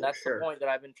yeah, and that's sure. the point that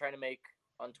I've been trying to make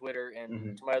on Twitter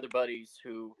and to my other buddies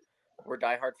who were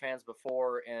diehard fans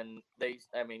before, and they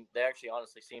actually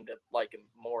honestly seemed to like him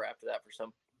more after that for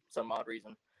some odd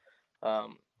reason.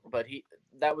 But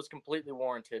that was completely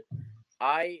warranted.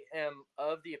 I am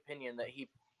of the opinion that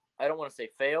I don't want to say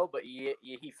fail, but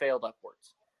he failed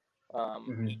upwards.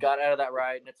 He got out of that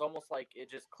ride, and it's almost like it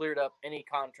just cleared up any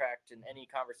contract and any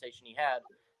conversation he had,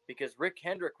 because Rick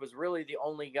Hendrick was really the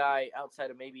only guy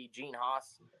outside of maybe Gene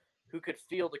Haas who could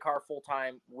field the car full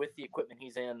time with the equipment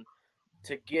he's in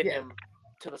to get him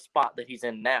to the spot that he's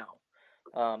in now.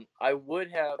 I would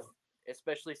have,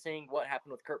 especially seeing what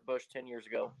happened with Kurt Busch 10 years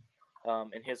ago,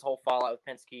 and his whole fallout with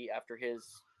Penske after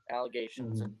his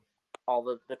allegations and all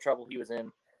the trouble he was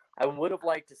in. I would have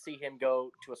liked to see him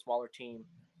go to a smaller team,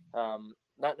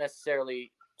 not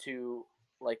necessarily to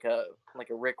like a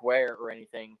Rick Ware or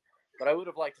anything, but I would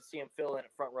have liked to see him fill in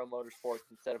at Front Row Motorsports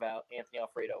instead of out Anthony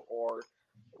Alfredo or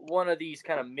one of these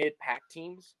kind of mid-pack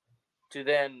teams, to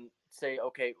then say,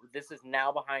 okay, this is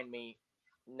now behind me.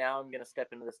 Now I'm going to step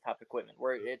into this top equipment,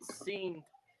 where it seemed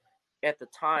at the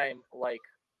time like,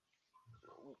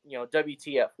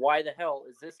 WTF, why the hell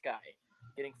is this guy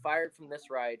getting fired from this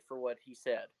ride for what he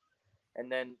said,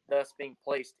 and then thus being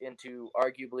placed into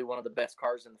arguably one of the best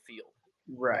cars in the field.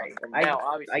 Right. And now,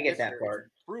 obviously, I get that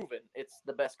part. It's proven it's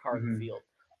the best car in the field.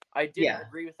 I didn't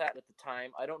agree with that at the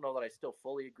time. I don't know that I still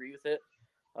fully agree with it.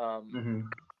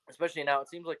 Especially now, it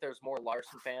seems like there's more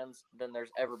Larson fans than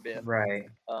there's ever been. Right.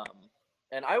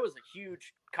 And I was a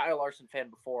huge Kyle Larson fan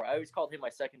before. I always called him my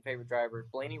second favorite driver.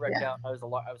 Blaney wrecked out. I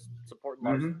was supporting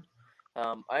Larson.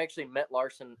 I actually met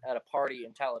Larson at a party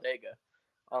in Talladega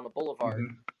on the Boulevard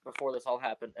before this all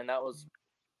happened, and that was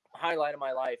a highlight of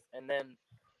my life. And then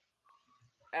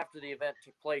after the event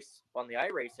took place on the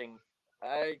iRacing,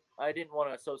 I didn't want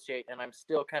to associate, and I'm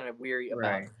still kind of weary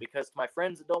about it, because to my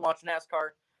friends that don't watch NASCAR,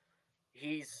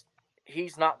 he's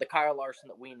not the Kyle Larson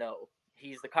that we know.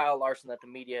 He's the Kyle Larson that the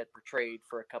media had portrayed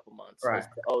for a couple months. Right.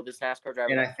 This NASCAR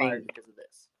driver got fired because of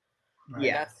this. Right.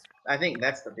 Yeah, I think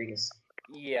that's the biggest.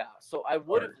 Yeah, so I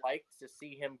would have liked to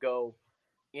see him go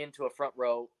into a Front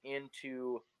Row,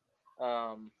 into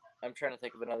I'm trying to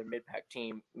think of another mid-pack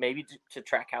team. Maybe to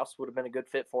Trackhouse would have been a good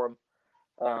fit for him.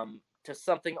 To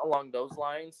something along those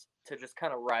lines, to just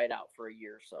kind of ride out for a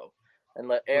year or so and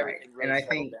let everything really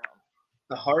settle down.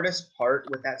 The hardest part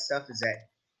with that stuff is that,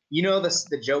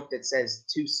 the joke that says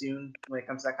too soon when it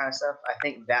comes to that kind of stuff. I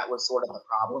think that was sort of the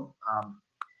problem.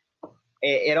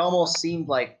 It almost seemed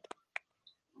like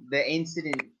the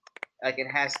incident, like, it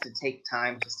has to take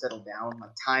time to settle down. Like,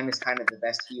 time is kind of the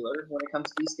best healer when it comes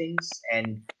to these things.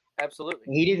 And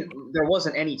absolutely, there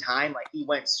wasn't any time. Like, he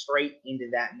went straight into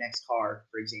that next car,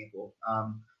 for example.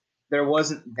 There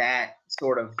wasn't that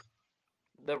sort of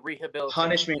the rehabilitation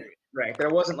punishment, right? There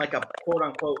wasn't like a quote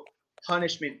unquote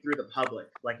punishment through the public,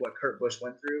 like what Kurt Busch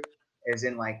went through, as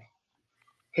in, like,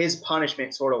 his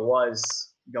punishment sort of was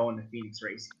going to Phoenix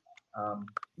Racing. I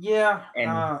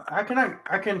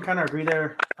can kind of agree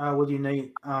there with you,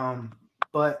 Nate.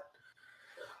 But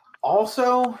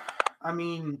also, I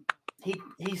mean,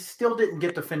 he still didn't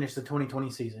get to finish the 2020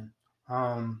 season.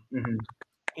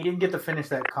 He didn't get to finish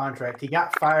that contract. He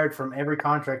got fired from every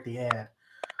contract he had,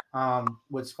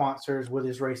 with sponsors, with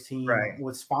his race team,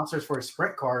 with sponsors for his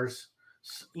sprint cars,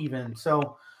 even.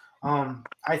 So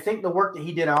I think the work that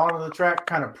he did out of the track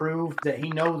kind of proved that he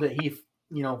knows that he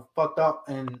fucked up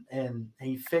and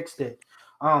he fixed it.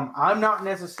 I'm not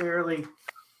necessarily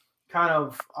kind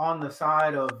of on the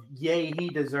side of, yay, he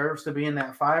deserves to be in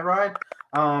that 5 ride.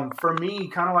 For me,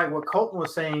 kind of like what Colton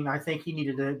was saying, I think he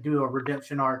needed to do a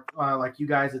redemption arc, like you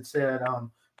guys had said,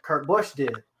 Kurt Busch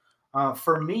did.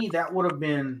 For me, that would have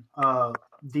been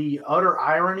the utter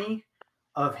irony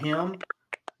of him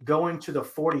going to the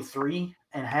 43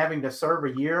 and having to serve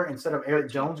a year instead of Eric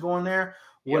Jones going there.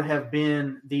 Would have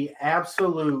been the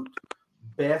absolute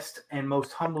best and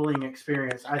most humbling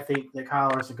experience I think that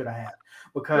Kyle Larson could have had,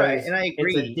 because and I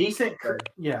agree. It's a decent,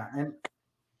 and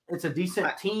it's a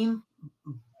decent team,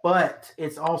 but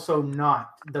it's also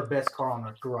not the best car on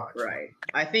the garage. Right.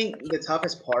 I think the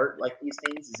toughest part, like these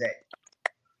things, is that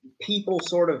people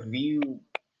sort of view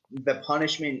the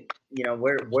punishment,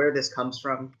 where this comes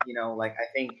from. Like I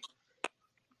think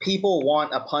people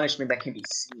want a punishment that can be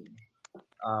seen.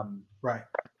 Right.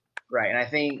 Right. And I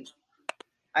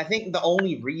think the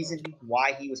only reason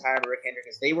why he was hired by Rick Hendrick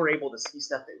is they were able to see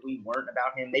stuff that we weren't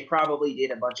about him. They probably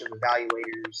did a bunch of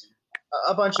evaluators,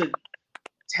 a bunch of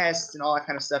tests and all that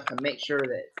kind of stuff to make sure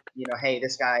that, hey,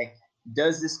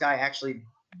 does this guy actually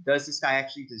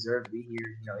deserve to be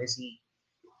here? Is he,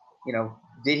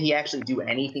 did he actually do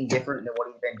anything different than what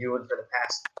he's been doing for the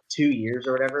past 2 years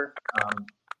or whatever?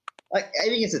 I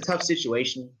think it's a tough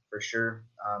situation for sure.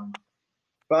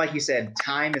 But like you said,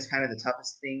 time is kind of the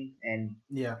toughest thing. And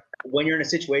yeah, when you're in a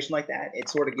situation like that, it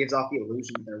sort of gives off the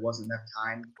illusion that there wasn't enough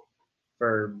time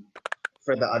for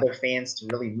the other fans to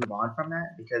really move on from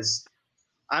that. Because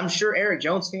I'm sure Eric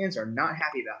Jones fans are not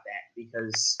happy about that,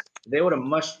 because they would have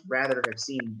much rather have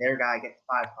seen their guy get the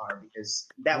 5 car, because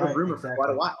that was rumored for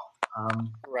quite a while.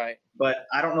 Right. But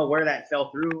I don't know where that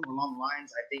fell through along the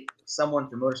lines. I think someone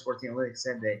from Motorsports Analytics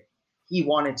said that he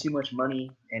wanted too much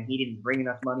money and he didn't bring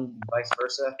enough money, and vice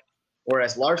versa.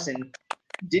 Whereas Larson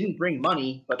didn't bring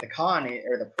money, but the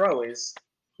pro is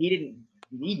he didn't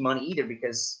need money either,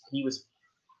 because he was,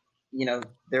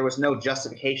 there was no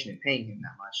justification in paying him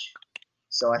that much.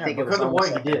 So I think it was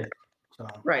almost like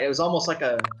right. It was almost like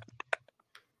I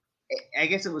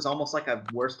guess it was almost like a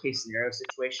worst case scenario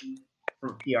situation from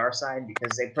a PR side,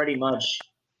 because they pretty much,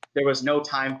 there was no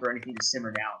time for anything to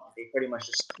simmer down. They pretty much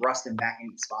just thrust him back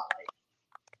into the spotlight.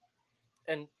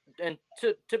 And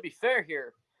to be fair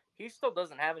here, he still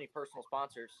doesn't have any personal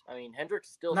sponsors. I mean, Hendrick's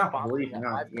still sponsoring that 5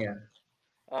 car.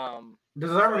 Yeah.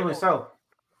 Deservedly so.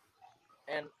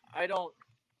 And I don't.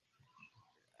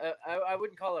 I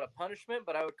wouldn't call it a punishment,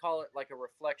 but I would call it like a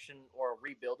reflection or a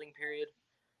rebuilding period.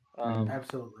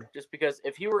 Absolutely. Just because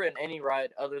if he were in any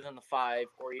ride other than the 5,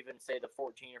 or even say the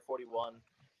 14 or 41,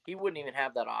 he wouldn't even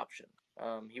have that option.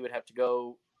 He would have to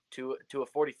go to a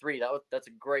 43. That's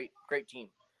a great team.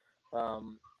 I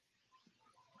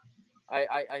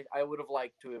would have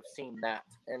liked to have seen that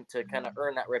and to kind of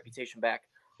earn that reputation back,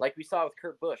 like we saw with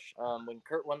Kurt Busch. When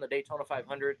Kurt won the Daytona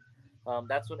 500,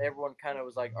 that's when everyone kind of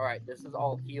was like, all right, this is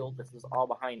all healed, this is all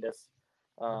behind us.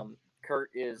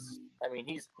 Kurt is, I mean,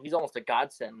 he's almost a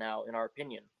godsend now, in our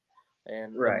opinion.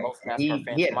 And right, most NASCAR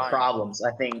fans he had problems,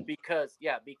 I think, because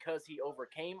he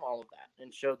overcame all of that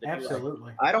and showed that.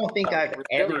 Absolutely. I don't think I've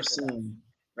ever seen.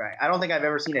 Right, I don't think I've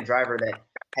ever seen a driver that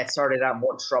had started out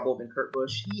more trouble than Kurt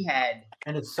Busch. He had,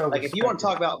 and it's so like, if you want to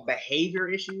talk about behavior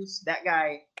issues, that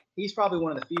guy, he's probably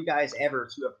one of the few guys ever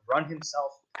to have run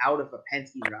himself out of a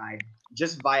Penske ride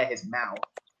just via his mouth.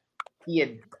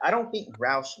 I don't think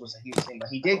Roush was a huge thing, but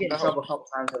he did get in trouble a couple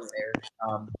times over there.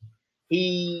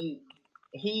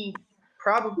 He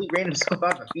probably ran himself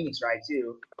out of a Phoenix ride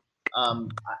too.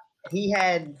 He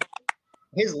had,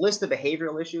 his list of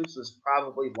behavioral issues was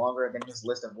probably longer than his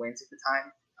list of wins at the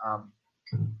time.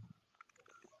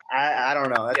 I don't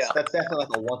know. That's definitely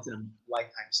like a once in a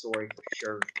lifetime story for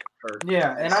sure.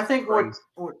 Yeah, and I think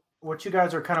what you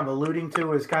guys are kind of alluding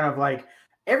to is kind of like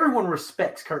everyone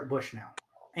respects Kurt Busch now.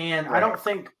 And right. I don't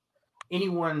think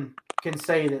anyone can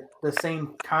say that the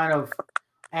same kind of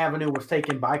avenue was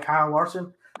taken by Kyle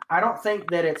Larson. I don't think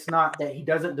that it's not that he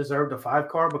doesn't deserve the 5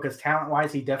 car, because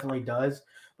talent-wise he definitely does,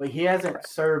 but he hasn't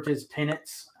served his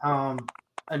penance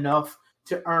enough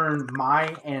to earn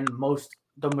my and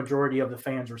the majority of the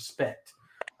fans' respect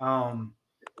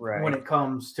when it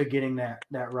comes to getting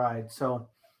that ride. So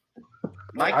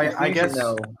I guess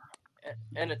no.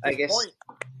 And at this point,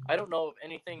 I don't know if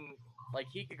anything. Like,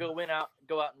 he could go out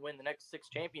and win the next 6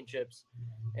 championships,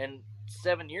 and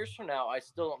 7 years from now, I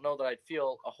still don't know that I'd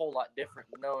feel a whole lot different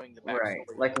knowing the backstory.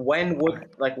 Right.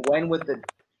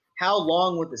 How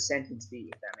long would the sentence be,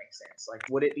 if that makes sense? Like,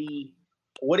 would it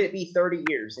be 30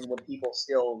 years, and would people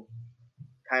still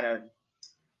kind of,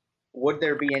 would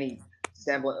there be any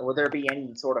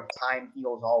sort of time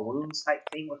heals all wounds type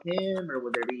thing with him, or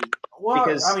would there be? Well,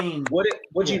 because I mean,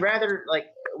 would you rather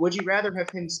have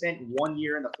him spent 1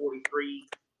 year in the 43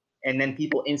 and then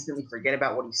people instantly forget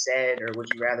about what he said, or would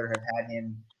you rather have had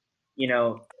him,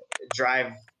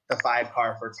 drive the 5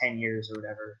 car for 10 years or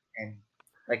whatever, and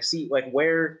see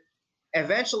where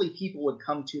eventually people would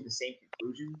come to the same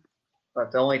conclusion,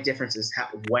 but the only difference is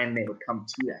when they would come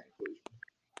to that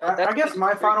conclusion. I guess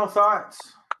my final thoughts.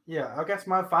 Yeah, I guess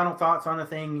my final thoughts on the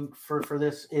thing for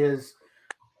this is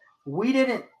we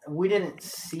didn't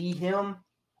see him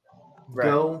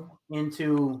go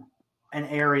into an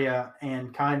area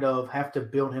and kind of have to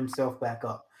build himself back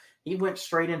up. He went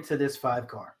straight into this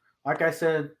 5-car. Like I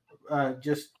said,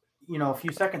 just a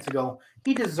few seconds ago,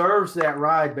 he deserves that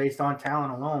ride based on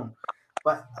talent alone.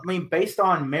 But I mean, based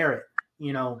on merit,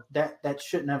 that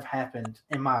shouldn't have happened,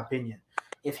 in my opinion.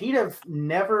 If he'd have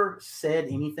never said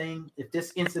anything, if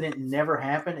this incident never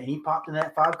happened and he popped in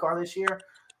that 5-car this year,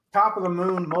 top of the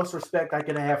moon, most respect I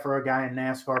could have for a guy in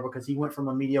NASCAR because he went from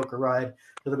a mediocre ride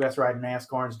to the best ride in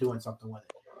NASCAR and is doing something with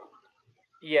it.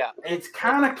 Yeah. It's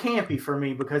kind of campy for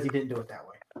me because he didn't do it that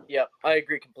way. Yeah, I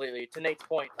agree completely. To Nate's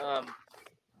point,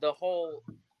 the whole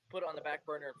put it on the back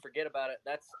burner and forget about it,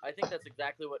 I think that's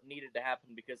exactly what needed to happen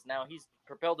because now he's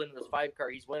propelled into this 5-car.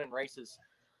 He's winning races.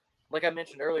 Like I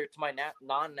mentioned earlier, to my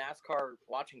non-NASCAR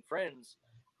watching friends,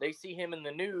 they see him in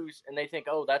the news and they think,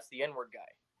 oh, that's the N-word guy.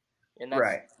 And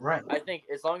that's right. I think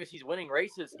as long as he's winning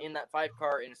races in that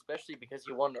 5-car, and especially because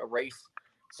he won a race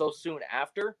so soon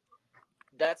after,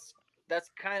 that's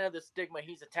kind of the stigma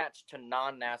he's attached to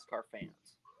non-NASCAR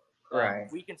fans. Right.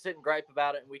 We can sit and gripe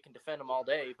about it and we can defend him all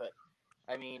day, but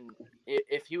I mean,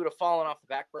 if he would have fallen off the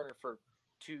back burner for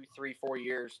 2, 3, 4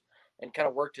 years and kind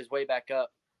of worked his way back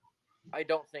up, I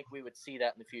don't think we would see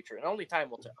that in the future, and only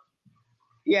time will tell.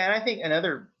 Yeah, and I think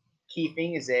another key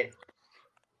thing is that,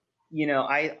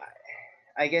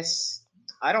 I guess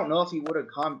I don't know if he would have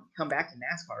come back to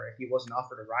NASCAR if he wasn't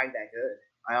offered a ride that good.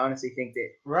 I honestly think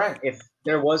that if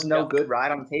there was no good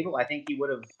ride on the table, I think he would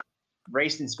have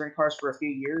raced in sprint cars for a few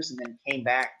years and then came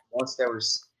back once there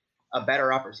was a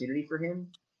better opportunity for him.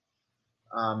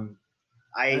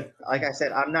 Like I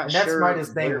said, I'm not sure. That's right his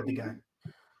thing with the guy.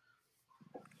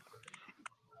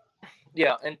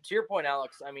 Yeah, and to your point,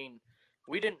 Alex, I mean,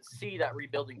 we didn't see that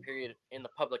rebuilding period in the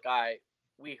public eye.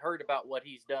 We heard about what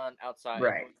he's done outside.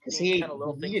 Right, because he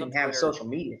didn't have social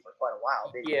media for quite a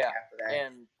while, did he, after that?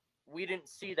 And we didn't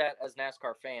see that as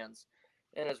NASCAR fans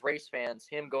and as race fans,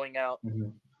 him going out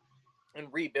and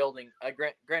rebuilding.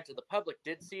 Granted, the public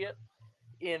did see it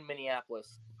in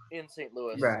Minneapolis, in St.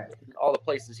 Louis, all the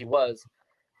places he was.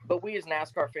 But we as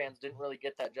NASCAR fans didn't really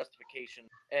get that justification.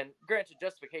 And granted,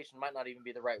 justification might not even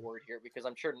be the right word here because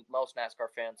I'm sure most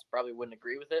NASCAR fans probably wouldn't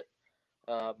agree with it.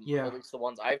 At least the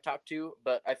ones I've talked to.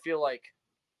 But I feel like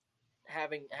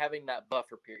having that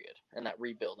buffer period and that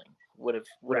rebuilding would have.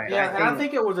 Yeah, and I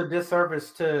think it was a disservice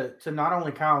to not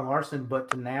only Kyle Larson but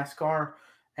to NASCAR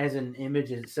as an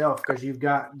image itself, because you've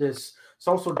got this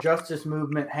social justice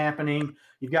movement happening.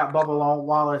 You've got Bubba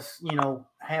Wallace,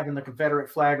 having the Confederate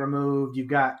flag removed. You've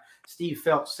got Steve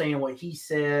Phelps saying what he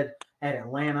said at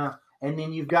Atlanta. And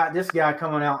then you've got this guy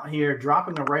coming out here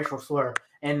dropping a racial slur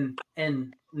and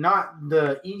not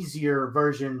the easier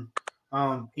version.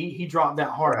 He dropped that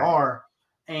hard R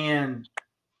and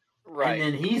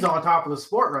then he's on top of the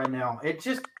sport right now.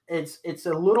 It's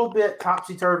a little bit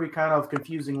topsy-turvy, kind of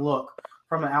confusing look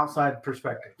from an outside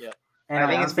perspective. Yeah. And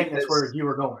I think that's where you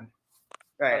were going.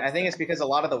 Right. I think it's because a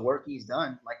lot of the work he's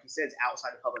done, like you said, is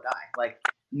outside the public eye. Like,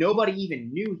 nobody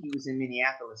even knew he was in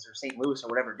Minneapolis or St. Louis or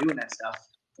whatever doing that stuff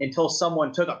until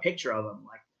someone took a picture of him.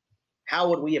 Like, how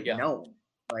would we have known?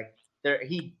 Like,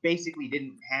 he basically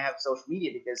didn't have social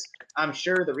media because I'm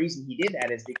sure the reason he did that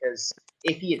is because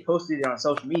if he had posted it on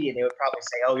social media, they would probably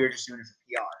say, oh, you're just doing it for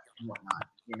PR and whatnot,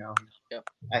 Yep.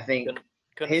 I think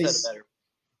couldn't have said it better.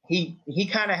 He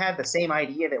kind of had the same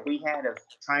idea that we had of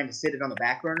trying to sit it on the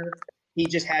back burner. He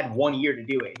just had 1 year to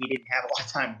do it. He didn't have a lot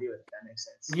of time to do it, if that makes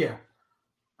sense. Yeah.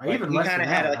 Even less than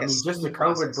that. Just the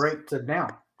COVID break to now.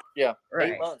 Yeah.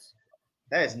 Right. 8 months.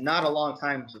 That is not a long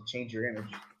time to change your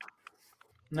image.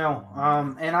 No.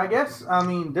 And I guess,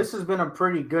 this has been a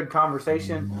pretty good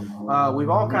conversation. We've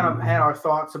all kind of had our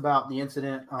thoughts about the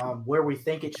incident, where we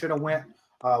think it should have went,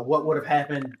 what would have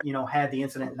happened, had the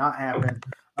incident not happened.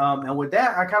 And with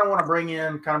that, I kind of want to bring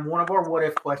in kind of one of our what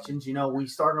if questions. We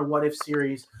started a what if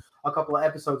series a couple of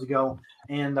episodes ago,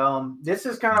 and this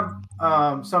is kind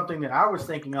of something that I was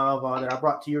thinking of that I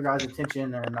brought to your guys'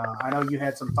 attention, and I know you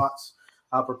had some thoughts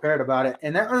prepared about it.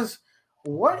 And that was,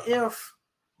 what if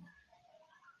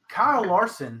Kyle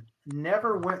Larson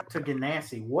never went to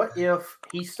Ganassi? What if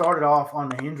he started off on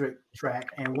the Hendrick track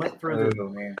and went through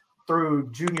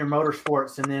through Junior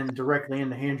Motorsports and then directly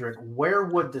into Hendrick? Where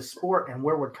would the sport and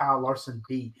where would Kyle Larson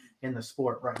be in the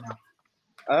sport right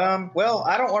now? Well,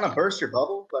 I don't want to burst your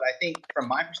bubble, but I think from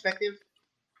my perspective,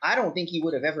 I don't think he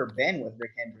would have ever been with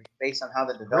Rick Hendrick based on how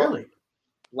the development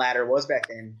ladder was back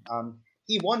then.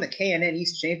 He won the K&N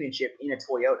East Championship in a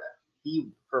Toyota.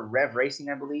 For Rev Racing,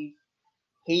 I believe.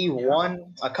 He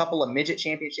won a couple of midget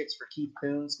championships for Keith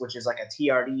Kunz, which is like a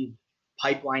TRD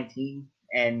pipeline team.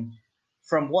 And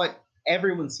from what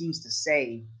everyone seems to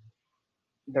say,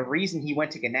 the reason he went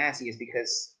to Ganassi is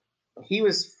because he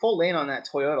was full in on that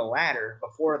Toyota ladder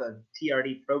before the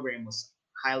TRD program was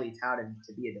highly touted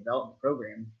to be a development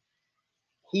program.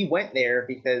 He went there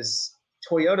because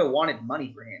Toyota wanted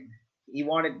money for him.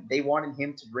 They wanted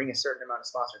him to bring a certain amount of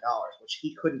sponsor dollars, which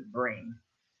he couldn't bring.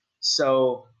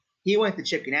 So he went to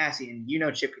Chip Ganassi, and you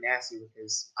know Chip Ganassi with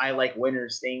his "I like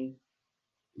winners" thing.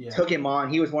 Yeah. Took him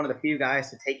on. He was one of the few guys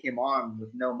to take him on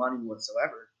with no money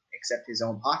whatsoever, except his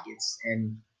own pockets.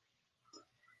 And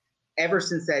ever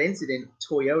since that incident,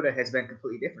 Toyota has been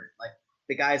completely different. Like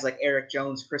the guys like Eric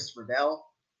Jones, Christopher Bell,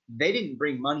 they didn't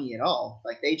bring money at all.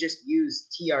 Like they just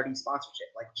used TRD sponsorship,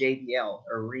 like JBL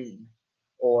or Rheem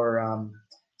or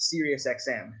Sirius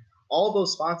XM. All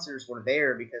those sponsors were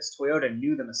there because Toyota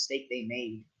knew the mistake they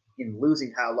made in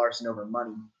losing Kyle Larson over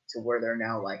money to where they're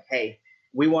now like, hey,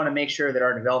 we want to make sure that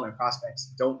our development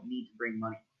prospects don't need to bring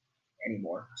money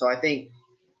anymore. So I think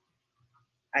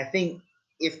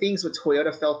if things with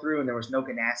Toyota fell through and there was no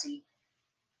Ganassi,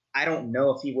 I don't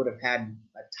know if he would have had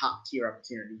a top tier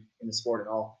opportunity in the sport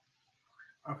at all.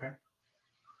 Okay.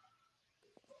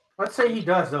 Let's say he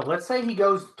does, though. Let's say he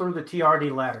goes through the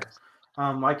TRD ladder,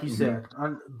 like you said,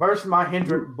 burst my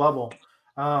Hendrick bubble.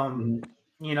 You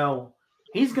know,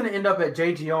 he's going to end up at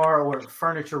JGR or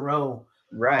Furniture Row.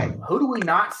 Right. Who do we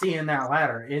not see in that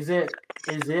ladder? Is it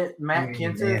Matt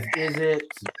Kenseth? Is it,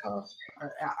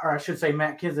 or I should say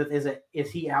Matt Kenseth?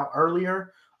 Is he out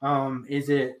earlier? Is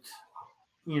it,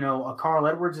 a Carl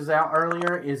Edwards is out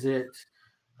earlier? Is it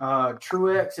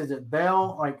Truex? Is it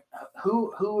Bell? Like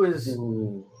who is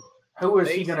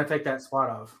he going to take that spot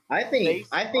of? I think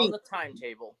on the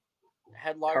timetable,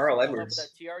 had Larson gone up with that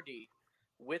TRD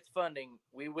with funding,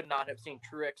 we would not have seen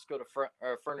Truex go to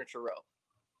Furniture Row,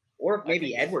 or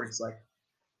maybe Edwards.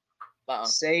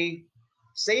 Say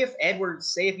if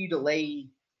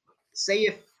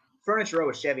Furniture Row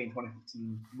was Chevy in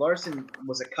 2015, Larson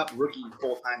was a Cup rookie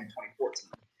full time in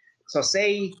 2014. So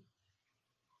say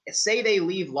they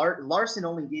leave, Larson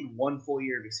only did 1 full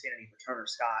year of Xfinity for Turner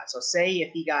Scott. So say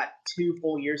if he got 2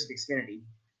 full years of Xfinity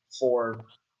for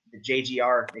the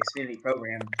JGR Xfinity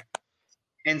program,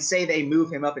 and say they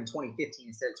move him up in 2015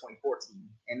 instead of 2014,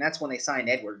 and that's when they signed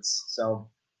Edwards. So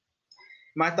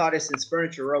my thought is, since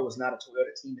Furniture Row was not a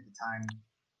Toyota team at the time,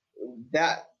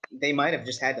 that they might have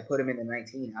just had to put him in the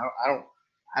 19. I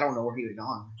don't know where he would have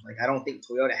gone. Like, I don't think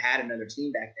Toyota had another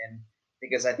team back then,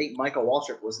 because I think Michael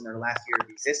Waltrip was in their last year of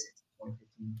existence in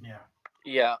 2015.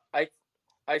 Yeah.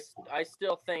 I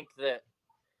still think that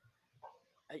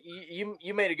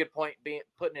you made a good point,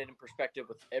 putting it in perspective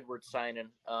with Edwards signing.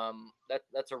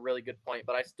 That's a really good point,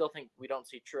 but I still think we don't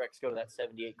see Truex go to that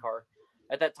 78 car.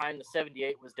 At that time, the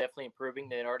 78 was definitely improving.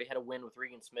 They had already had a win with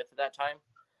Regan Smith at that time.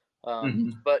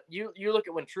 But you look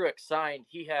at when Truex signed,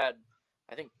 he had,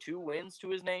 I think, 2 wins to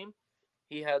his name.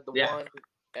 He had the one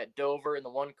at Dover in the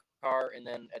 1 car, and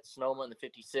then at Sonoma in the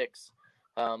 56.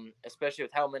 Especially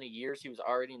with how many years he was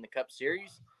already in the Cup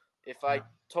Series. If I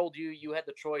told you had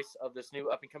the choice of this new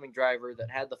up-and-coming driver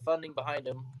that had the funding behind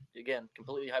him, again,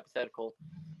 completely hypothetical,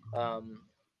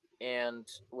 and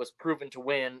was proven to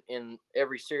win in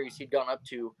every series he'd gone up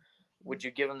to, would you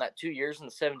give him that 2 years in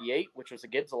the 78, which was a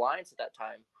Gibbs Alliance at that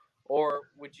time? Or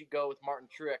would you go with Martin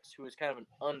Truex, who is kind of an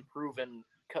unproven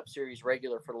Cup Series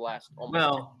regular for the last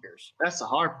almost 10 years? That's the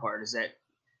hard part, is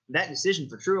that decision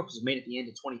for Truex was made at the end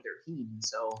of 2013.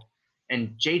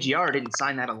 And JGR didn't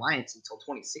sign that alliance until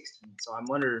 2016. So I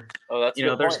wonder,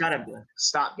 there's got to be a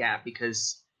stopgap,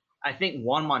 because I think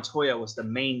Juan Montoya was the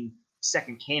main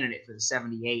second candidate for the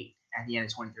 78 at the end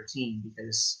of 2013,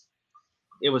 because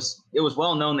it was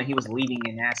well known that he was leaving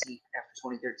Ganassi after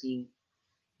 2013.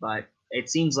 But it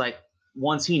seems like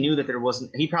once he knew that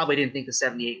he probably didn't think the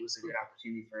 78 was a good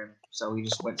opportunity for him. So he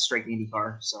just went straight to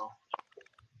IndyCar. So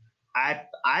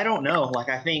I don't know. Like,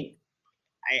 I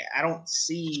don't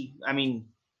see. I mean,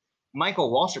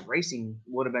 Michael Waltrip Racing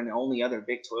would have been the only other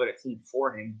big Toyota team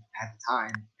for him at the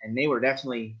time, and they were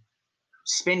definitely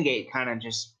Spingate kind of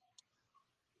just.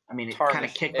 I mean, it kind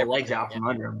of kicked the legs out from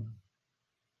under him.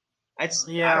 There was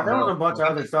a bunch of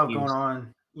other stuff going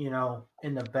on,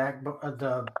 in the back of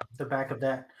the back of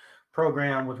that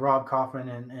program with Rob Kaufman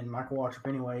and Michael Waltrip.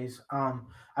 Anyways,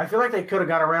 I feel like they could have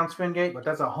got around Spingate, but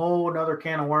that's a whole other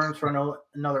can of worms for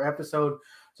another episode.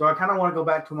 So I kind of want to go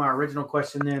back to my original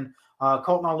question then.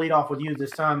 Colton, I'll lead off with you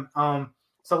this time.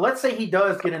 So let's say he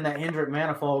does get in that Hendrick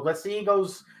manifold. Let's say he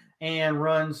goes and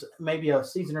runs maybe a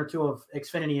season or 2 of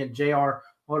Xfinity at JR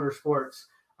Motorsports.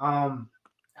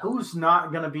 Who's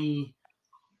not going to be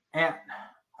at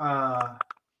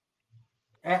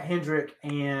Hendrick,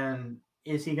 and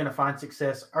is he going to find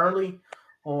success early,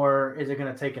 or is it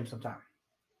going to take him some time?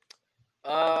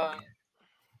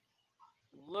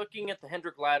 looking at the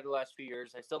Hendrick ladder the last few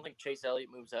years, I still think Chase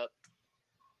Elliott moves up.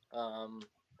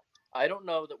 I don't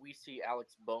know that we see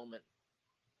Alex Bowman.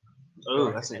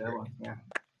 Oh, that's a good one. Yeah.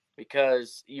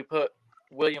 Because you put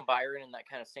William Byron in that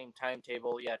kind of same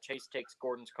timetable. Yeah, Chase takes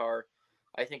Gordon's car.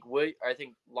 I think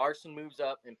Larson moves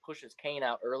up and pushes Kane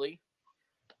out early,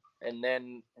 and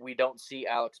then we don't see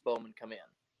Alex Bowman come in.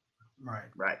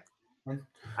 Right.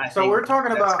 So we're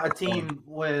talking about a team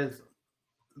with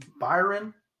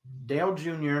Byron, Dale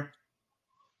Jr.,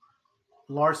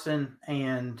 Larson,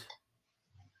 and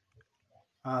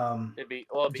It'd be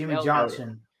Jimmy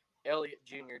Johnson. Elliott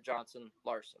Jr., Johnson,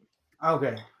 Larson.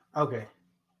 Okay.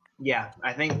 Yeah,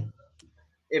 I think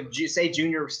if you say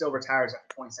Junior still retires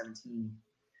after 2017,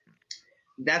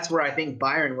 that's where I think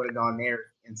Byron would have gone there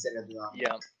instead of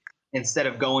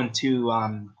going to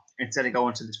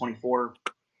the 24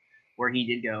 where he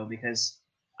did go, because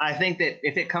I think that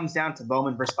if it comes down to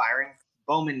Bowman versus Byron,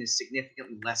 Bowman is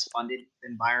significantly less funded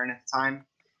than Byron at the time.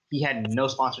 He had no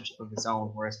sponsorship of his own,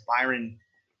 whereas Byron,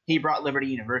 he brought Liberty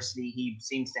University. He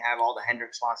seems to have all the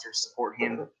Hendrick sponsors support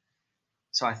him.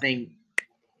 So I think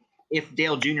if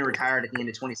Dale Jr. retired at the end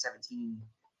of 2017,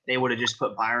 they would have just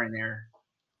put Byron there.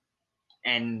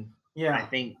 And I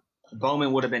think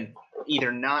Bowman would have been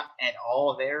either not at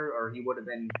all there, or he would have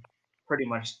been pretty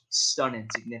much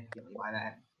stunned significantly by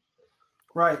that.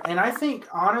 Right. And I think,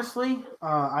 honestly,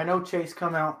 I know Chase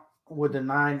come out with the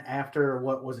 9 after,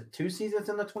 what was it, 2 seasons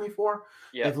in the 24?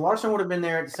 Yeah. If Larson would have been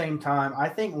there at the same time, I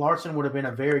think Larson would have been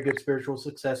a very good spiritual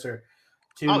successor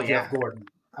to Jeff Gordon.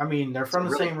 I mean, they're from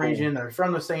the same region. They're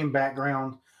from the same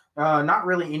background. Not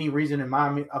really any reason, in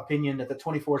my opinion, that the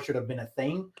 24 should have been a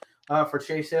thing for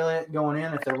Chase Elliott going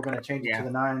in if they were going to change it to the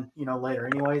 9, later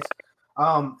anyways.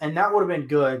 And that would have been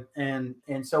good.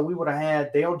 And so we would have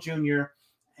had Dale Jr.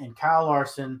 and Kyle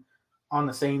Larson on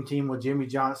the same team with Jimmy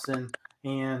Johnson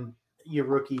and your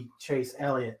rookie Chase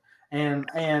Elliott. And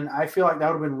I feel like that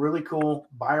would have been really cool.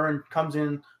 Byron comes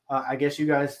in. I guess you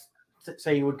guys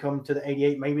say he would come to the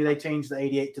 88. Maybe they change the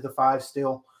 88 to the 5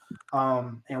 still.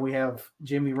 And we have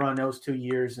Jimmy run those 2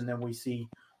 years, and then we see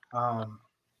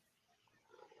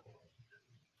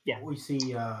we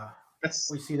see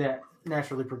that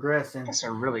naturally progress. And that's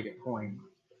a really good point.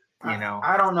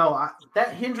 I don't know.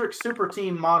 That Hendrick super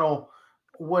team model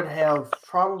would have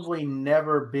probably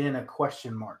never been a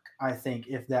question mark, I think,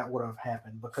 if that would have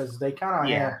happened, because they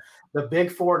kind of had the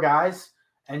big 4 guys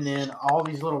and then all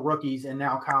these little rookies, and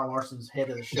now Kyle Larson's head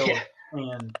of the show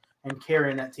and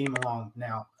carrying that team along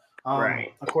now.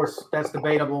 Of course, that's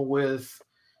debatable with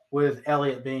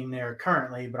Elliott being there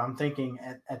currently, but I'm thinking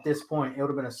at this point it would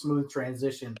have been a smooth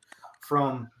transition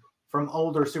from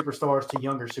older superstars to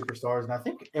younger superstars, and I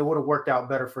think it would have worked out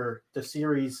better for the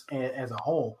series as a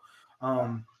whole.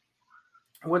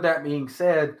 With that being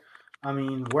said, I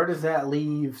mean, where does that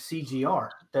leave CGR?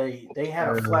 They had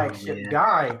a flagship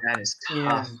guy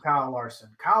in Kyle Larson.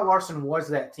 Kyle Larson was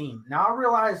that team. Now I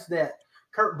realize that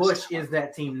Kurt Busch is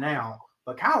that team now,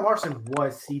 but Kyle Larson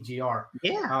was CGR.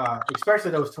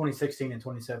 Especially those 2016 and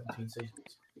 2017 seasons.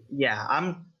 Yeah,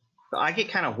 I get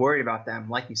kind of worried about them,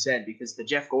 like you said, because the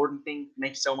Jeff Gordon thing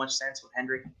makes so much sense with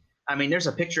Hendrick. I mean, there's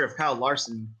a picture of Kyle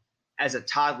Larson as a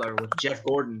toddler with Jeff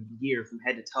Gordon gear from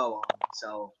head to toe on.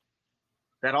 So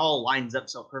that all lines up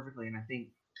so perfectly. And I think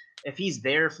if he's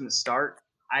there from the start,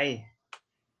 I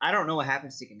don't know what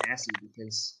happens to Ganassi,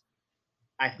 because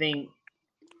I think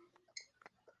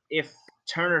if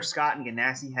Turner, Scott, and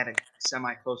Ganassi had a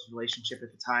semi-close relationship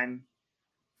at the time,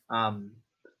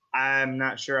 I'm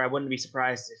not sure. I wouldn't be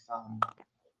surprised if,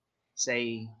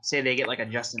 say they get like a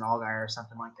Justin Allgaier or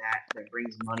something like that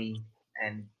brings money,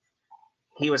 and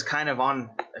he was kind of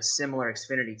on a similar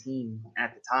Xfinity team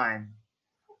at the time.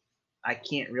 I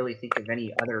can't really think of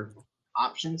any other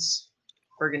options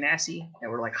for Ganassi that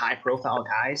were like high-profile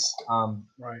guys.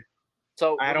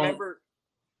 So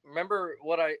remember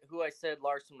who I said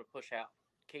Larson would push out?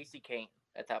 Casey Kane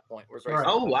at that point.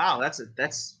 Oh wow,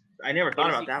 that's I never thought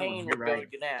about that Kane one. You're would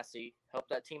right. go to Ganassi, help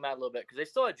that team out a little bit, because they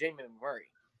still had Jamie McMurray.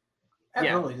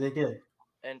 Absolutely, they did.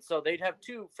 And so they'd have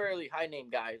 2 fairly high-name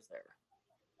guys there.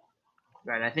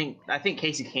 Right. I think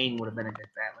Casey Kane would have been a good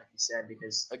bet, like you said,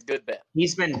 because a good bet.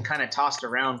 He's been kind of tossed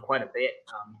around quite a bit.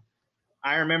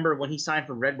 I remember when he signed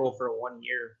for Red Bull for 1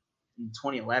 year in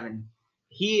 2011.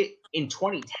 In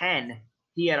 2010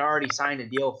 he had already signed a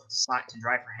deal to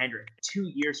drive for Hendrick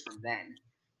 2 years from then.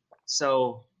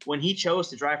 So when he chose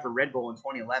to drive for Red Bull in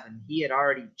 2011, he had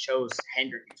already chose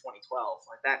Hendrick in 2012.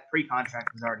 Like, that pre-contract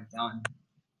was already done.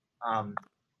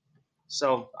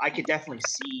 So I could definitely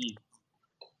see,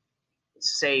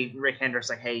 say, Rick Hendrick's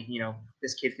like, hey,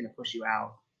 this kid's going to push you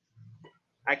out.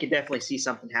 I could definitely see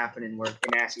something happening where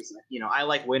Ganassi's like, I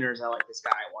like winners. I like this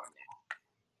guy. I want him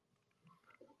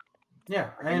in. Yeah,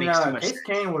 It makes too and much Case sense.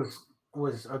 Kane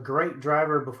was a great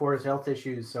driver before his health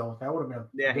issues, so that would have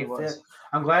been a He good was. fit.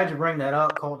 I'm glad you bring that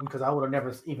up, Colton, because I would have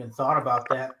never even thought about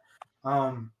that.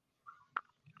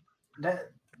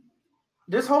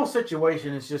 This whole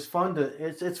situation is just fun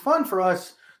it's fun for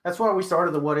us. That's why we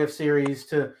started the What If series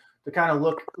to kind of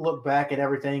look back at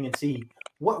everything and see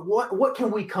what can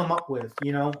we come up with.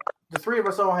 The three of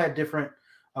us all had different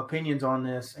opinions on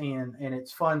this, and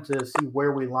it's fun to see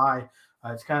where we lie.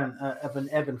 It's kind of an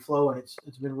ebb and flow, and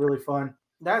it's been really fun.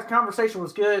 That conversation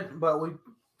was good, but we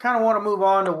kind of want to move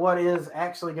on to what is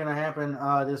actually going to happen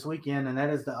this weekend, and that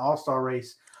is the All-Star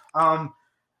race.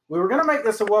 We were going to make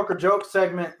this a Welker joke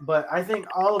segment, but I think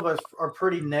all of us are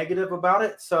pretty negative about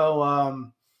it.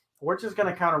 So we're just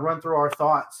going to kind of run through our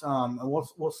thoughts, and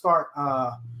we'll start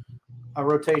a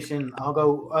rotation. I'll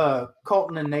go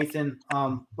Colton and Nathan.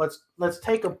 Let's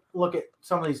take a look at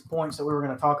some of these points that we were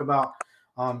going to talk about.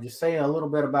 Just say a little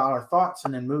bit about our thoughts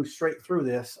and then move straight through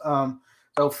this.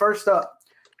 So first up,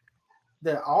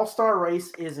 the All-Star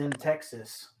race is in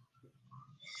Texas.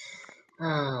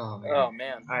 Oh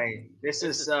man! This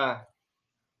is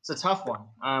it's a tough one.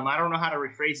 I don't know how to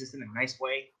rephrase this in a nice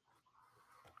way.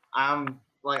 I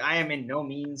am in no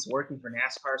means working for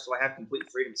NASCAR, so I have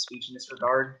complete freedom of speech in this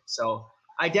regard. So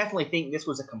I definitely think this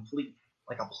was a complete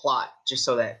a plot, just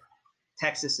so that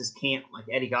Texas's camp, like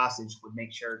Eddie Gossage, would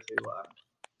make sure to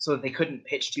so that they couldn't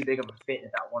pitch too big of a fit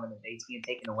about one of the dates being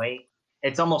taken away.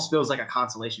 It almost feels like a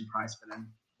consolation prize for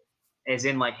them, as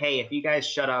in hey, if you guys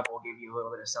shut up, we'll give you a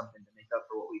little bit of something to make up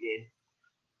for what we did.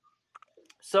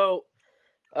 So,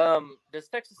 does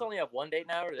Texas only have one date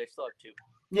now, or do they still have two?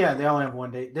 Yeah, they only have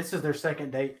one date. This is their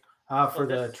second date for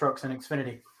the trucks and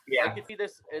Xfinity. Yeah, I could see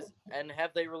this and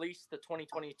have they released the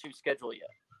 2022 schedule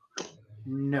yet?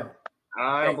 No,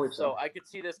 I don't believe so. I could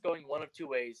see this going one of two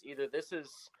ways. Either this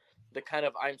is the kind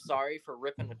of I'm sorry for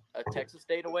ripping a Texas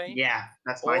date away. Yeah,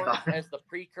 that's my thought. As the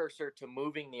precursor to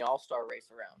moving the All-Star race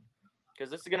around. Because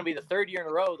this is going to be the third year in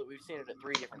a row that we've seen it at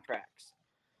 3 different tracks.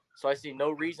 So I see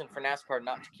no reason for NASCAR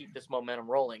not to keep this momentum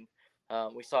rolling.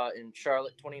 We saw it in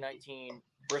Charlotte 2019,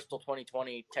 Bristol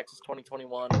 2020, Texas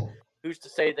 2021. Who's to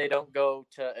say they don't go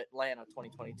to Atlanta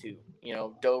 2022,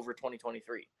 Dover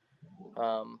 2023.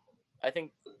 I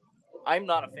think I'm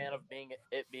not a fan of being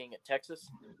at Texas.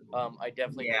 I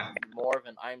definitely think more of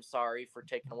an I'm sorry for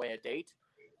taking away a date.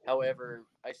 However,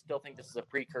 I still think this is a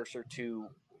precursor to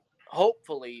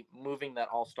hopefully moving that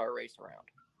All-Star race around.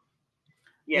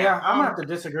 Yeah, I'm going to have to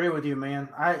disagree with you, man.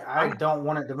 I don't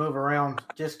want it to move around.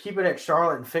 Just keep it at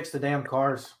Charlotte and fix the damn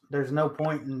cars. There's no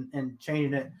point in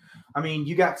changing it. I mean,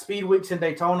 you got Speed Weeks in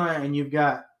Daytona, and you've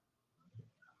got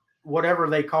whatever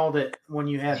they called it when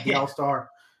you had the All-Star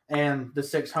and the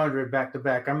 600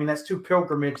 back-to-back. I mean, that's 2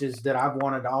 pilgrimages that I've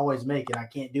wanted to always make, and I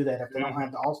can't do that if they don't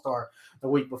have the All-Star the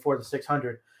week before the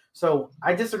 600. So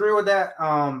I disagree with that.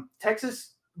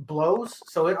 Texas blows,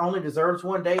 so it only deserves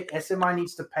one date. SMI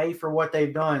needs to pay for what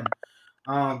they've done.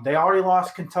 They already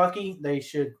lost Kentucky. They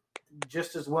should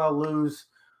just as well lose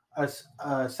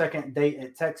a second date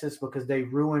at Texas because they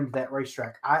ruined that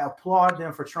racetrack. I applaud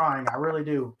them for trying. I really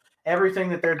do. Everything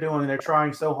that they're doing, they're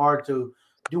trying so hard to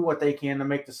do what they can to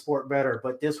make the sport better.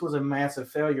 But this was a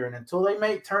massive failure. And until they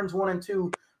make turns 1 and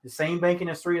 2 the same banking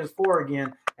as 3 as 4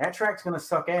 again, that track's going to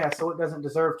suck ass, so it doesn't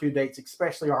deserve 2 dates,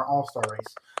 especially our All-Star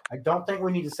race. I don't think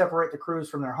we need to separate the crews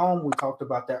from their home. We talked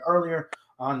about that earlier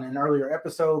on an earlier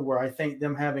episode where I think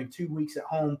them having 2 weeks at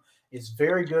home is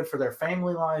very good for their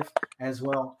family life as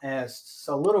well as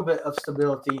a little bit of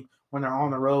stability when they're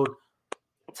on the road.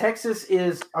 Texas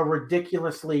is a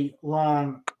ridiculously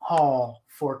long haul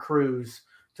for crews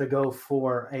to go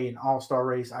for an All-Star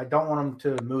race. I don't want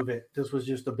them to move it. This was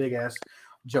just a big-ass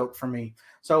joke for me.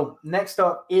 So next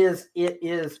up it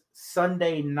is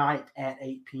Sunday night at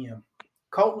 8 p.m.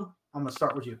 Colton, I'm going to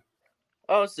start with you.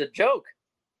 Oh, it's a joke.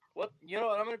 What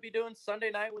I'm going to be doing Sunday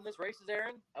night when this race is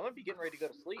airing? I'm going to be getting ready to go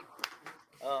to sleep.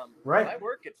 Right. I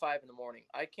work at 5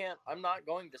 a.m. I'm not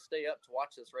going to stay up to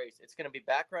watch this race. It's going to be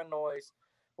background noise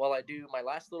while I do my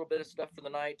last little bit of stuff for the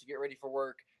night to get ready for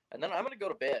work. And then I'm going to go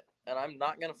to bed, and I'm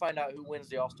not going to find out who wins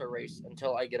the All-Star race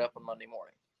until I get up on Monday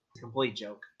morning. Complete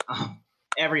joke.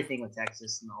 Everything with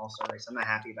Texas in the All-Star race, I'm not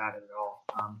happy about it at all.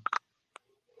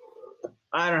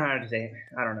 I don't know how to say it.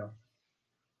 I don't know.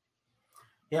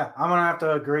 Yeah, I'm going to have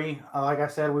to agree. Like I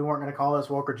said, we weren't going to call this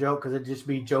Walker joke because it'd just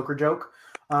be Joker joke.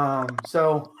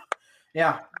 So,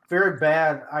 yeah, very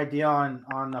bad idea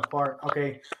on the part.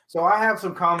 Okay, so I have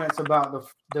some comments about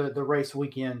the race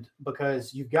weekend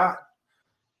because you've got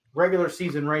regular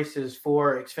season races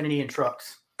for Xfinity and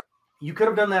trucks. you could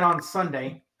have done that on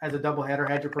Sunday as a doubleheader,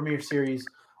 had your Premier Series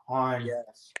on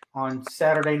Yes. on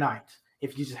Saturday night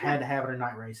if you just had to have it a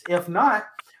night race. If not,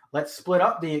 let's split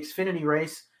up the Xfinity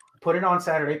race, put it on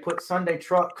Saturday, put Sunday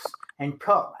trucks and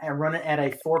Cup and run it at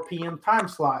a 4 p.m. time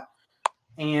slot.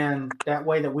 And that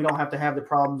way that we don't have to have the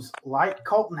problems like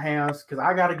Colton has, because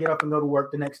I got to get up and go to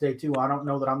work the next day too. I don't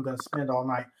know that I'm going to spend all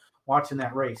night watching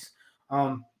that race.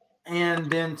 And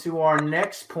then to our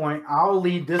next point, I'll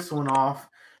lead this one off.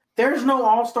 There's no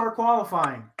all-star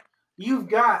qualifying. You've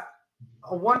got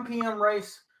a 1 p.m.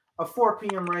 race, a 4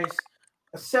 p.m. race,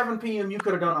 a 7 p.m. You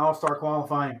could have done all-star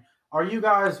qualifying. Are you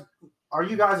guys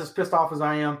as pissed off as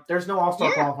I am? There's no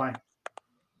all-star qualifying.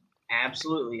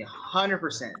 Absolutely,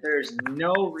 100%. There's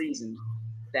no reason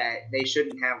that they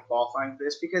shouldn't have qualifying for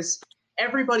this because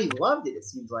everybody loved it. It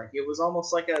seems like it was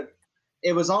almost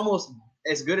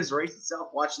as good as the race itself.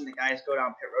 Watching the guys go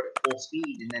down pit road at full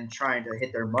speed and then trying to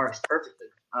hit their marks perfectly.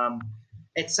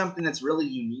 It's something that's really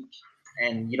unique,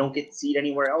 and you don't get to see it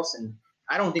anywhere else. And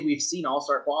I don't think we've seen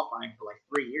all-star qualifying for like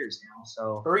 3 years now.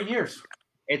 So 3 years.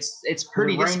 It's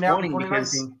pretty disappointing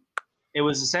because it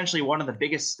was essentially one of the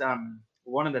biggest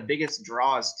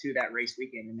draws to that race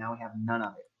weekend, and now we have none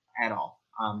of it at all.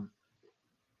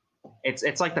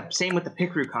 It's like the same with the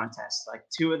pit crew contest. Like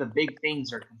 2 of the big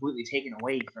things are completely taken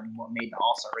away from what made the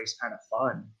All-Star race kind of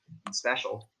fun and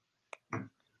special.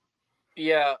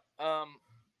 Yeah.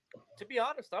 To be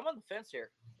honest, I'm on the fence here.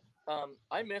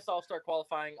 I miss All-Star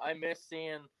qualifying. I miss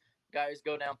seeing guys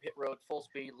go down pit road full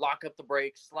speed, lock up the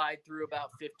brakes, slide through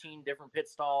about 15 different pit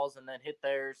stalls, and then hit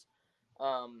theirs.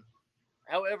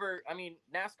 However, I mean,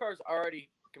 NASCAR's already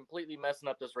completely messing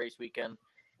up this race weekend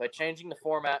by changing the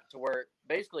format to where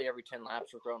basically every 10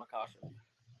 laps we're throwing a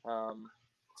caution.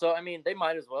 So, I mean, they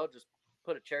might as well just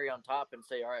put a cherry on top and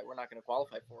say, all right, we're not going to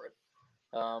qualify for it.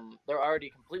 They're already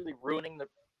completely ruining the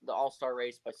All-Star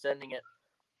race by sending it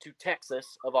to Texas,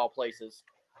 of all places,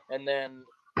 and then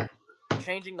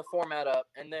changing the format up.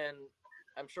 And then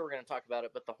I'm sure we're going to talk about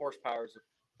it, but the horsepower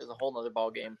is a whole nother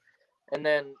ball game. And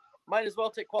then might as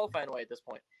well take qualifying away at this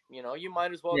point. You know, you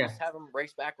might as well just have them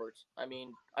race backwards. I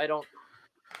mean, I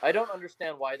don't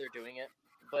understand why they're doing it,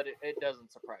 but it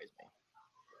doesn't surprise me.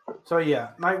 So yeah,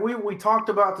 Mike, we talked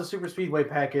about the super speedway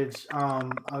package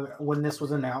when this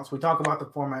was announced. We talked about the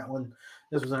format when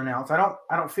this was announced. I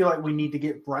don't feel like we need to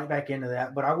get right back into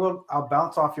that, but I'll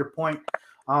bounce off your point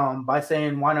by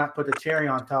saying why not put the cherry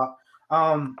on top.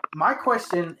 My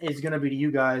question is going to be to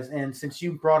you guys, and since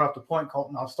you brought up the point,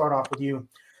 Colton, I'll start off with you.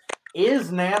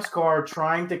 Is NASCAR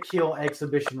trying to kill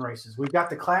exhibition races? We've got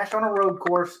the Clash on a road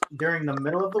course during the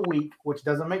middle of the week, which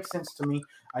doesn't make sense to me.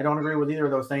 I don't agree with either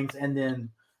of those things. And then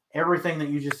everything that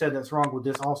you just said that's wrong with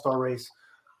this all-star race.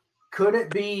 Could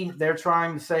it be they're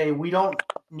trying to say we don't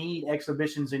need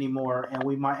exhibitions anymore and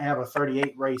we might have a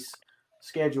 38 race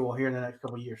schedule here in the next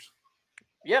couple of years?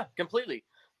 Yeah, completely.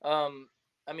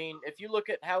 I mean, if you look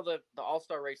at how the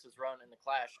all-star races run in the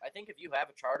Clash, I think if you have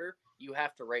a charter, you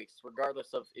have to race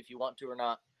regardless of if you want to or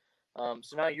not.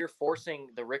 So now you're forcing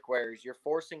the Rick Wares, you're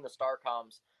forcing the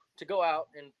Starcoms to go out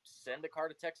and send a car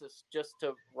to Texas just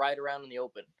to ride around in the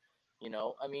open. You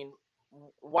know, I mean,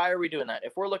 why are we doing that?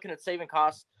 If we're looking at saving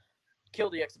costs,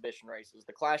 kill the exhibition races.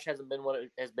 The Clash hasn't been what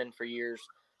it has been for years.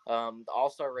 The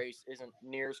All-Star race isn't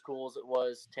near as cool as it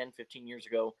was 10, 15 years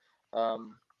ago.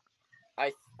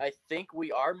 I think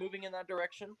we are moving in that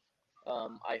direction.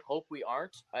 I hope we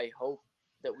aren't. I hope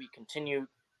that we continue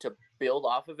to build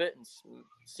off of it and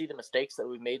see the mistakes that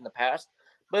we've made in the past.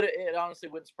 But it honestly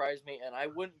wouldn't surprise me, and I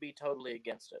wouldn't be totally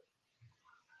against it.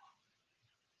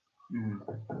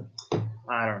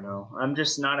 I don't know. I'm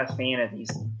just not a fan of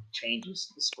these changes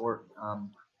to the sport.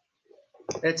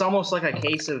 It's almost like a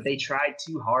case of they tried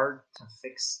too hard to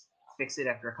fix it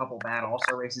after a couple bad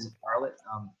all-star races at Charlotte.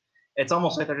 It's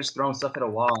almost like they're just throwing stuff at a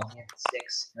wall and it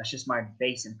sticks. That's just my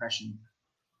base impression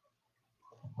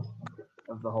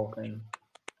of the whole thing.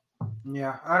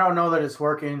 Yeah, I don't know that it's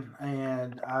working,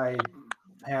 and I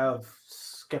have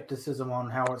skepticism on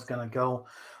how it's going to go.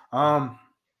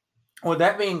 With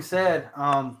that being said,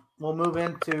 we'll move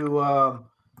into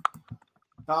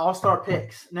the all-star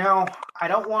picks. Now, I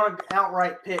don't want to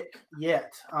outright pick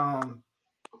yet,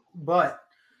 but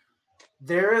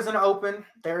there is an open.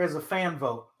 There is a fan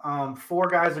vote. 4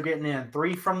 guys are getting in.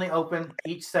 3 from the open,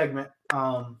 each segment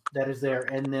that is there,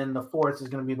 and then the 4th is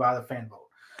going to be by the fan vote.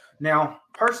 Now,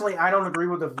 personally, I don't agree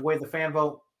with the way the fan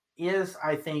vote is.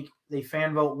 I think the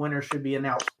fan vote winner should be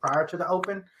announced prior to the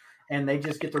open, and they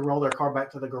just get to roll their car back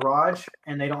to the garage,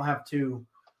 and they don't have to,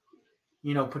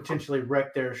 potentially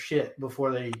wreck their shit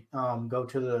before they go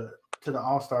to the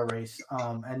all-star race.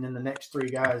 And then the next 3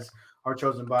 guys are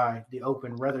chosen by the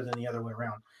open rather than the other way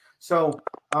around. So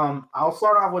I'll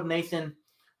start off with Nathan.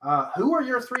 Who are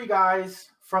your 3 guys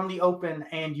from the Open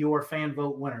and your fan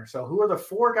vote winner? So who are the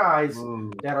 4 guys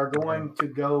that are going to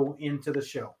go into the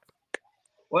show?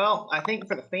 Well, I think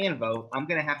for the fan vote, I'm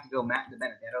going to have to go Matt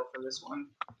DiBenedetto for this one.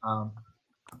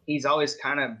 He's always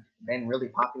kind of been really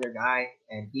popular guy,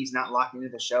 and he's not locked into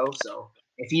the show. So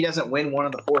if he doesn't win one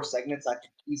of the 4 segments, I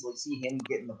can easily see him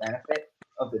getting the benefit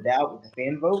of the doubt with the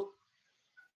fan vote.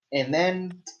 And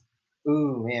then,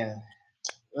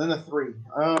 then the 3.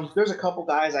 There's a couple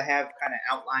guys I have kind of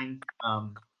outlined.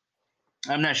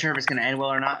 I'm not sure if it's going to end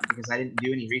well or not because I didn't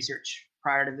do any research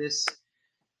prior to this.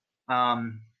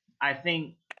 I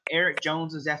think Eric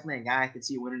Jones is definitely a guy I could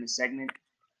see winning a segment.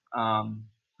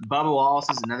 Bubba Wallace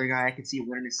is another guy I could see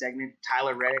winning a segment.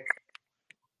 Tyler Reddick.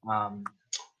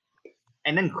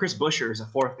 And then Chris Buescher is a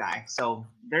 4th guy. So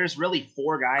there's really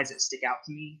 4 guys that stick out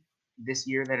to me this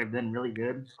year that have been really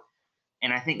good.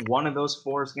 And I think one of those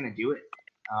 4 is going to do it.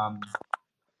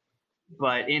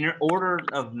 But in order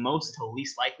of most to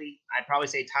least likely, I'd probably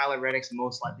say Tyler Reddick's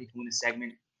most likely to win a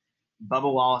segment.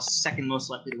 Bubba Wallace, 2nd most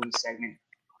likely to win a segment.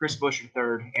 Chris Buescher,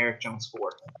 3rd. Eric Jones,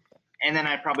 4th. And then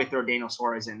I'd probably throw Daniel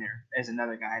Suarez in there as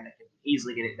another guy that could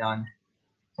easily get it done.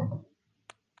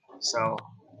 So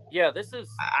Yeah, this is.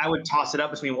 I would toss it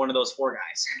up between one of those 4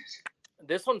 guys.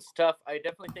 This one's tough. I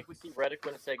definitely think we see Reddick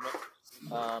win a segment.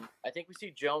 I think we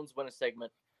see Jones win a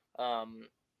segment.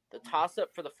 The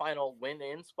toss-up for the final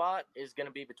win-in spot is going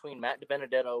to be between Matt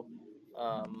DiBenedetto,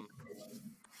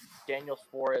 Daniel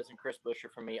Suarez, and Chris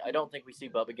Buescher for me. I don't think we see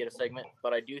Bubba get a segment,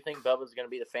 but I do think Bubba's going to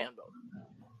be the fan vote.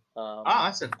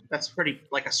 That's pretty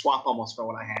like a swap almost for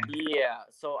what I had. Yeah,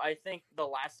 so I think the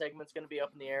last segment's going to be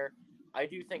up in the air. I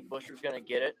do think Buescher's going to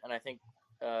get it, and I think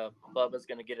Bubba's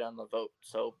going to get it on the vote.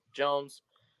 So Jones,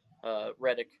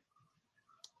 Reddick,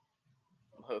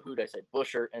 who did I say?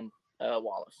 Buescher and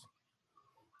Wallace.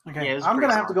 Okay, Yeah, I'm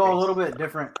going to have to go a little bit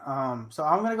different. So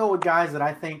I'm going to go with guys that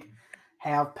I think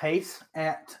have pace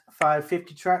at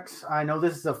 550 tracks. I know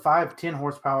this is a 510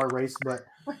 horsepower race, but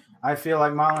I feel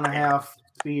like 1.5 mile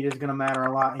speed is going to matter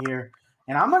a lot here.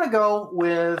 And I'm going to go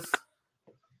with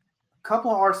a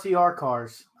couple of RCR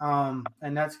cars,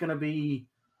 and that's going to be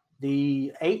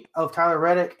the 8 of Tyler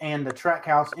Reddick and the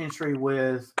Trackhouse entry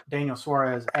with Daniel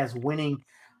Suarez as winning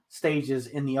stages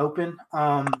in the Open.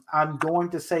 I'm going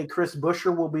to say Chris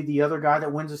Buescher will be the other guy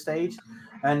that wins a stage.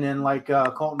 And then, like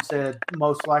Colton said,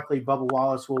 most likely Bubba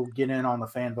Wallace will get in on the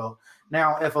fan vote.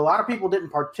 Now, if a lot of people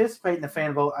didn't participate in the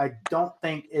fan vote, I don't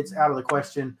think it's out of the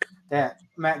question that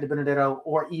Matt DiBenedetto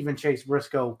or even Chase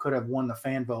Briscoe could have won the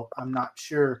fan vote. I'm not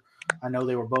sure. I know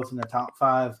they were both in the top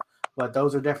 5, but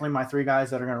those are definitely my 3 guys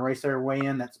that are going to race their way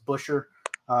in. That's Buescher,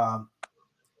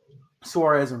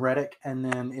 Suarez, and Reddick. And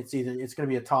then it's going to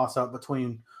be a toss-up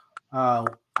between, I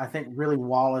think, really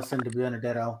Wallace and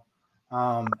DiBenedetto.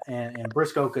 And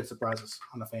Briscoe could surprise us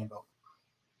on the fan vote.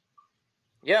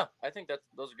 Yeah, I think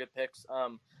those are good picks.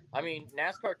 I mean,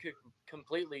 NASCAR could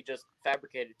completely just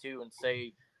fabricate it too and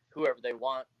say whoever they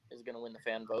want is going to win the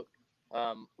fan vote.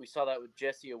 We saw that with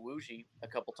Jesse Iwuji a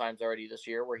couple times already this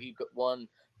year, where he won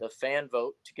the fan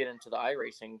vote to get into the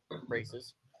iRacing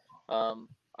races.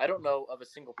 I don't know of a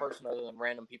single person other than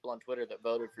random people on Twitter that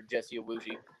voted for Jesse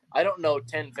Iwuji. I don't know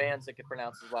 10 fans that could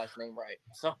pronounce his last name right.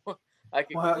 So I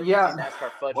could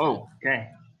NASCAR fudge. Whoa, okay.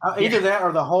 Either that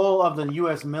or the whole of the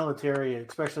U.S. military,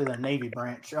 especially the Navy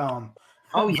branch. They're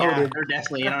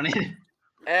definitely in on it.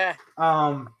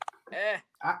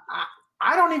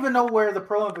 I don't even know where the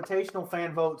Pro Invitational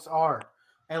fan votes are.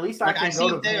 At least I've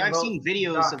seen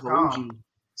videos of Iwuji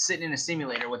sitting in a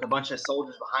simulator with a bunch of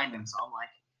soldiers behind him, so I'm like,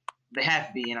 they have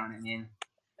to be in on it, man.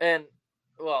 And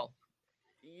well,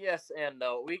 yes and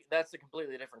no. That's a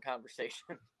completely different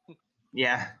conversation.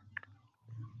 Yeah.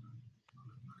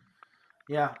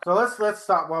 Yeah. So let's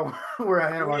stop while we're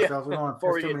ahead of ourselves. We don't want to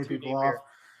piss too many people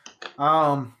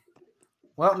off.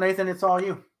 Well, Nathan, it's all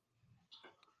you.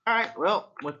 All right.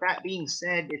 Well, with that being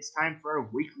said, it's time for our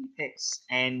weekly picks,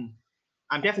 and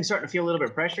I'm definitely starting to feel a little bit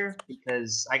of pressure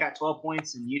because I got 12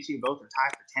 points and you two both are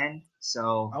tied for 10.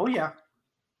 So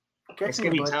it's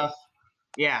gonna be tough.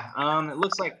 Yeah. It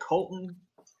looks like Colton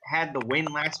had the win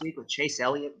last week with Chase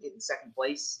Elliott getting 2nd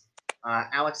place.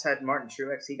 Alex had Martin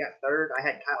Truex. He got 3rd. I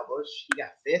had Kyle Busch. He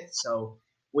got 5th. So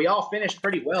we all finished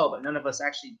pretty well, but none of us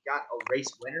actually got a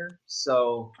race winner.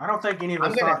 So I don't think any of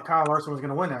us thought Kyle Larson was going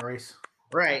to win that race.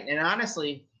 Right. And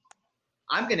honestly,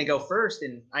 I'm going to go first.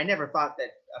 And I never thought that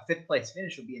a 5th place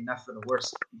finish would be enough for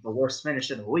the worst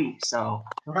finish of the week. So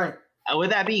right.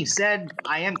 With that being said,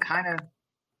 I am kind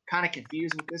of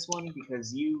confused with this one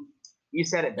because you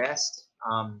said it best.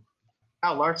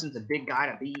 Kyle Larson's a big guy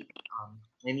to beat.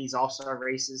 in these all-star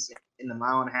races in the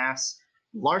mile and a halves.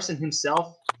 Larson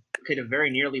himself could have very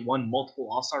nearly won multiple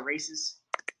all-star races.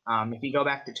 If you go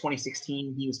back to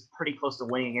 2016, he was pretty close to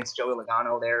winning against Joey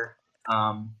Logano there.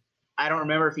 I don't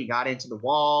remember if he got into the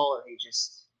wall or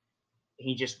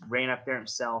he just ran up there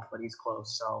himself, but he's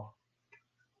close. So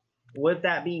with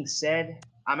that being said,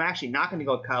 I'm actually not going to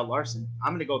go with Kyle Larson.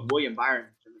 I'm going to go with William Byron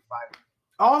for the 5.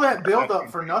 All that build up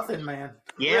for nothing, man.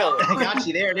 Yeah, I got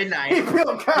you there, didn't I? He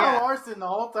built Kyle Larson the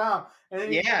whole time, and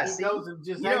then he goes and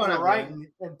just hangs it right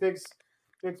and picks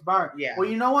Byron. Yeah. Well,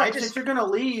 you know what? Since you're going to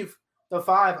leave the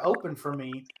 5 open for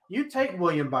me, you take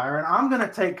William Byron. I'm going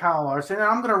to take Kyle Larson, and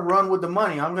I'm going to run with the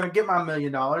money. I'm going to get my $1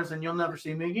 million, and you'll never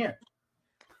see me again.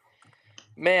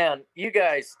 Man, you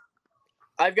guys,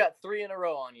 I've got 3 in a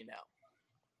row on you now.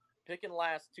 Picking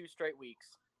last 2 straight weeks.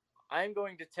 I'm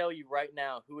going to tell you right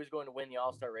now who is going to win the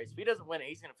All-Star race. If he doesn't win it,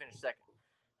 he's going to finish second.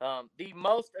 The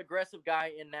most aggressive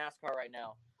guy in NASCAR right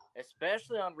now,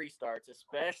 especially on restarts,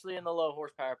 especially in the low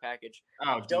horsepower package,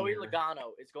 Joey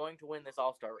Logano is going to win this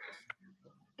All-Star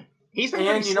race.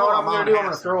 And you know what I'm going to do? I'm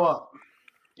going to throw up.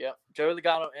 Yep, Joey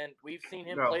Logano, and we've seen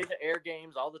him play the air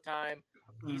games all the time.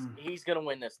 He's going to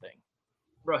win this thing.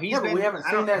 Bro, we haven't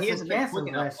seen that since Jansen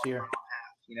last year.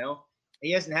 You know?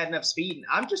 He hasn't had enough speed, and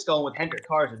I'm just going with Hendrick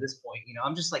cars at this point. You know,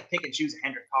 I'm just like pick and choose a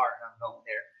Hendrick car, and I'm going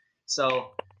there.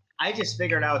 So I just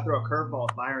figured I would throw a curveball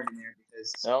with Byron in there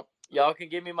because. Well, y'all can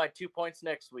give me my 2 points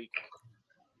next week.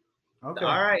 Okay.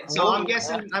 All right. So I'm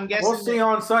guessing. We'll see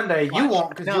on Sunday. You won't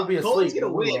because you'll be asleep. He's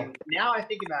gonna win. Now I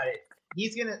think about it.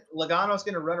 Logano's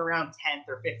gonna run around 10th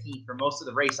or 15th for most of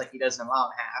the race, like he does in a mile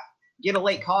and a half. Get a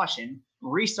late caution,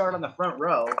 restart on the front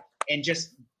row, and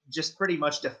just pretty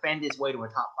much defend his way to a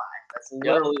top 5. That's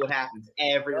literally what happens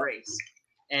every race.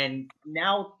 And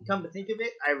now, come to think of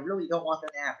it, I really don't want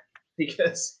that to happen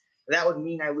because that would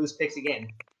mean I lose picks again.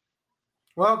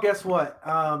 Well, guess what?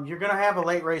 You're going to have a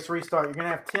late race restart. You're going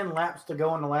to have 10 laps to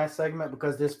go in the last segment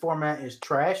because this format is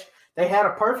trash. They had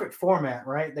a perfect format,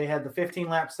 right? They had the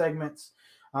 15-lap segments,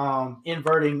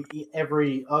 inverting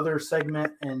every other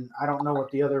segment, and I don't know what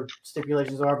the other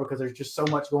stipulations are because there's just so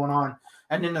much going on.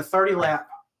 And then the 30-lap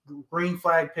green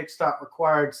flag pit stop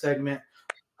required segment,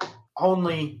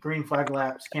 only green flag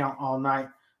laps count all night.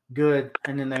 Good.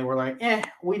 And then they were like,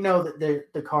 we know that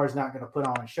the car's not going to put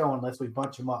on a show unless we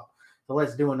bunch them up. So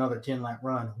let's do another 10-lap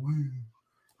run.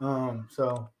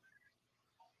 So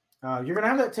you're going to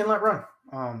have that 10-lap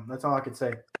run. That's all I could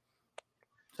say.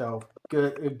 So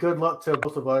good luck to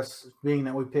both of us, being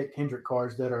that we picked Hendrick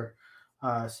cars that are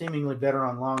seemingly better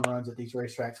on long runs at these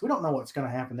racetracks. We don't know what's going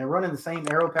to happen. They're running the same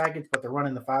aero package, but they're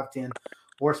running the 510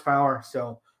 horsepower.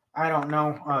 So I don't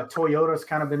know. Toyota's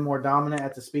kind of been more dominant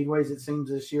at the speedways, it seems,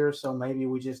 this year. So maybe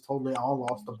we just totally all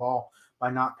lost the ball by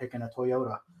not picking a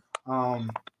Toyota.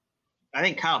 I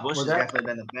think Kyle Busch has definitely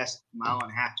been the best mile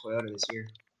and a half Toyota this year.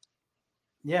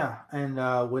 Yeah,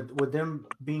 and with them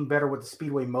being better with the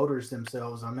speedway motors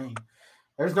themselves, I mean,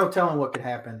 there's no telling what could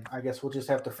happen. I guess we'll just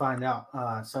have to find out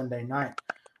Sunday night.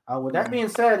 With that being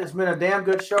said, it's been a damn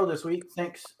good show this week.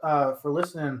 Thanks for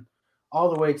listening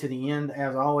all the way to the end,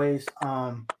 as always.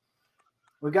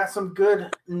 We got some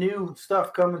good new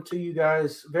stuff coming to you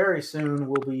guys very soon.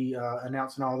 We'll be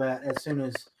announcing all that as soon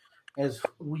as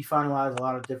we finalize a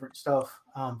lot of different stuff.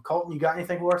 Colton, you got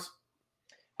anything for us?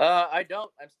 I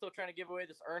don't. I'm still trying to give away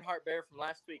this Earnhardt bear from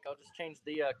last week. I'll just change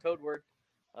the code word.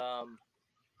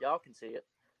 Y'all can see it.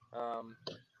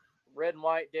 Red and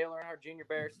white, Dale Earnhardt Jr.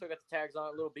 bear. Still got the tags on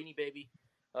it, little beanie baby.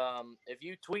 If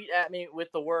you tweet at me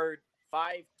with the word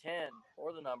 510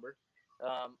 or the number,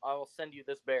 I will send you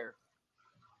this bear.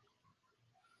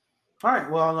 All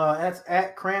right. Well, that's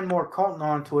at Cranmore Colton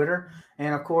on Twitter.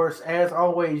 And, of course, as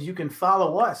always, you can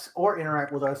follow us or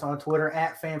interact with us on Twitter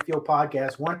at FanFuel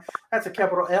Podcast 1. That's a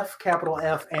capital F,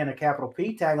 and a capital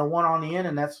P. Tag a 1 on the end,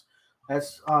 and that's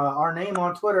our name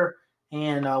on Twitter.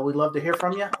 And we'd love to hear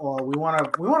from you. We want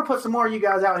to put some more of you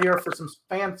guys out here for some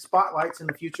fan spotlights in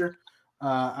the future.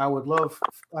 I would love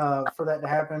for that to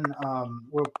happen.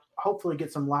 We'll hopefully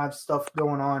get some live stuff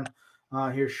going on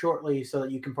here shortly so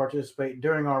that you can participate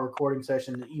during our recording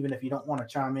session, even if you don't want to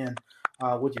chime in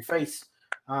with your face.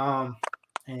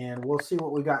 And we'll see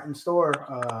what we got in store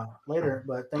later.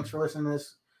 But thanks for listening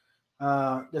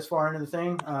to this far into the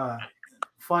thing.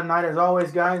 Fun night as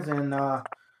always, guys. And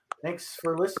thanks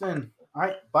for listening. All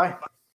right. Bye.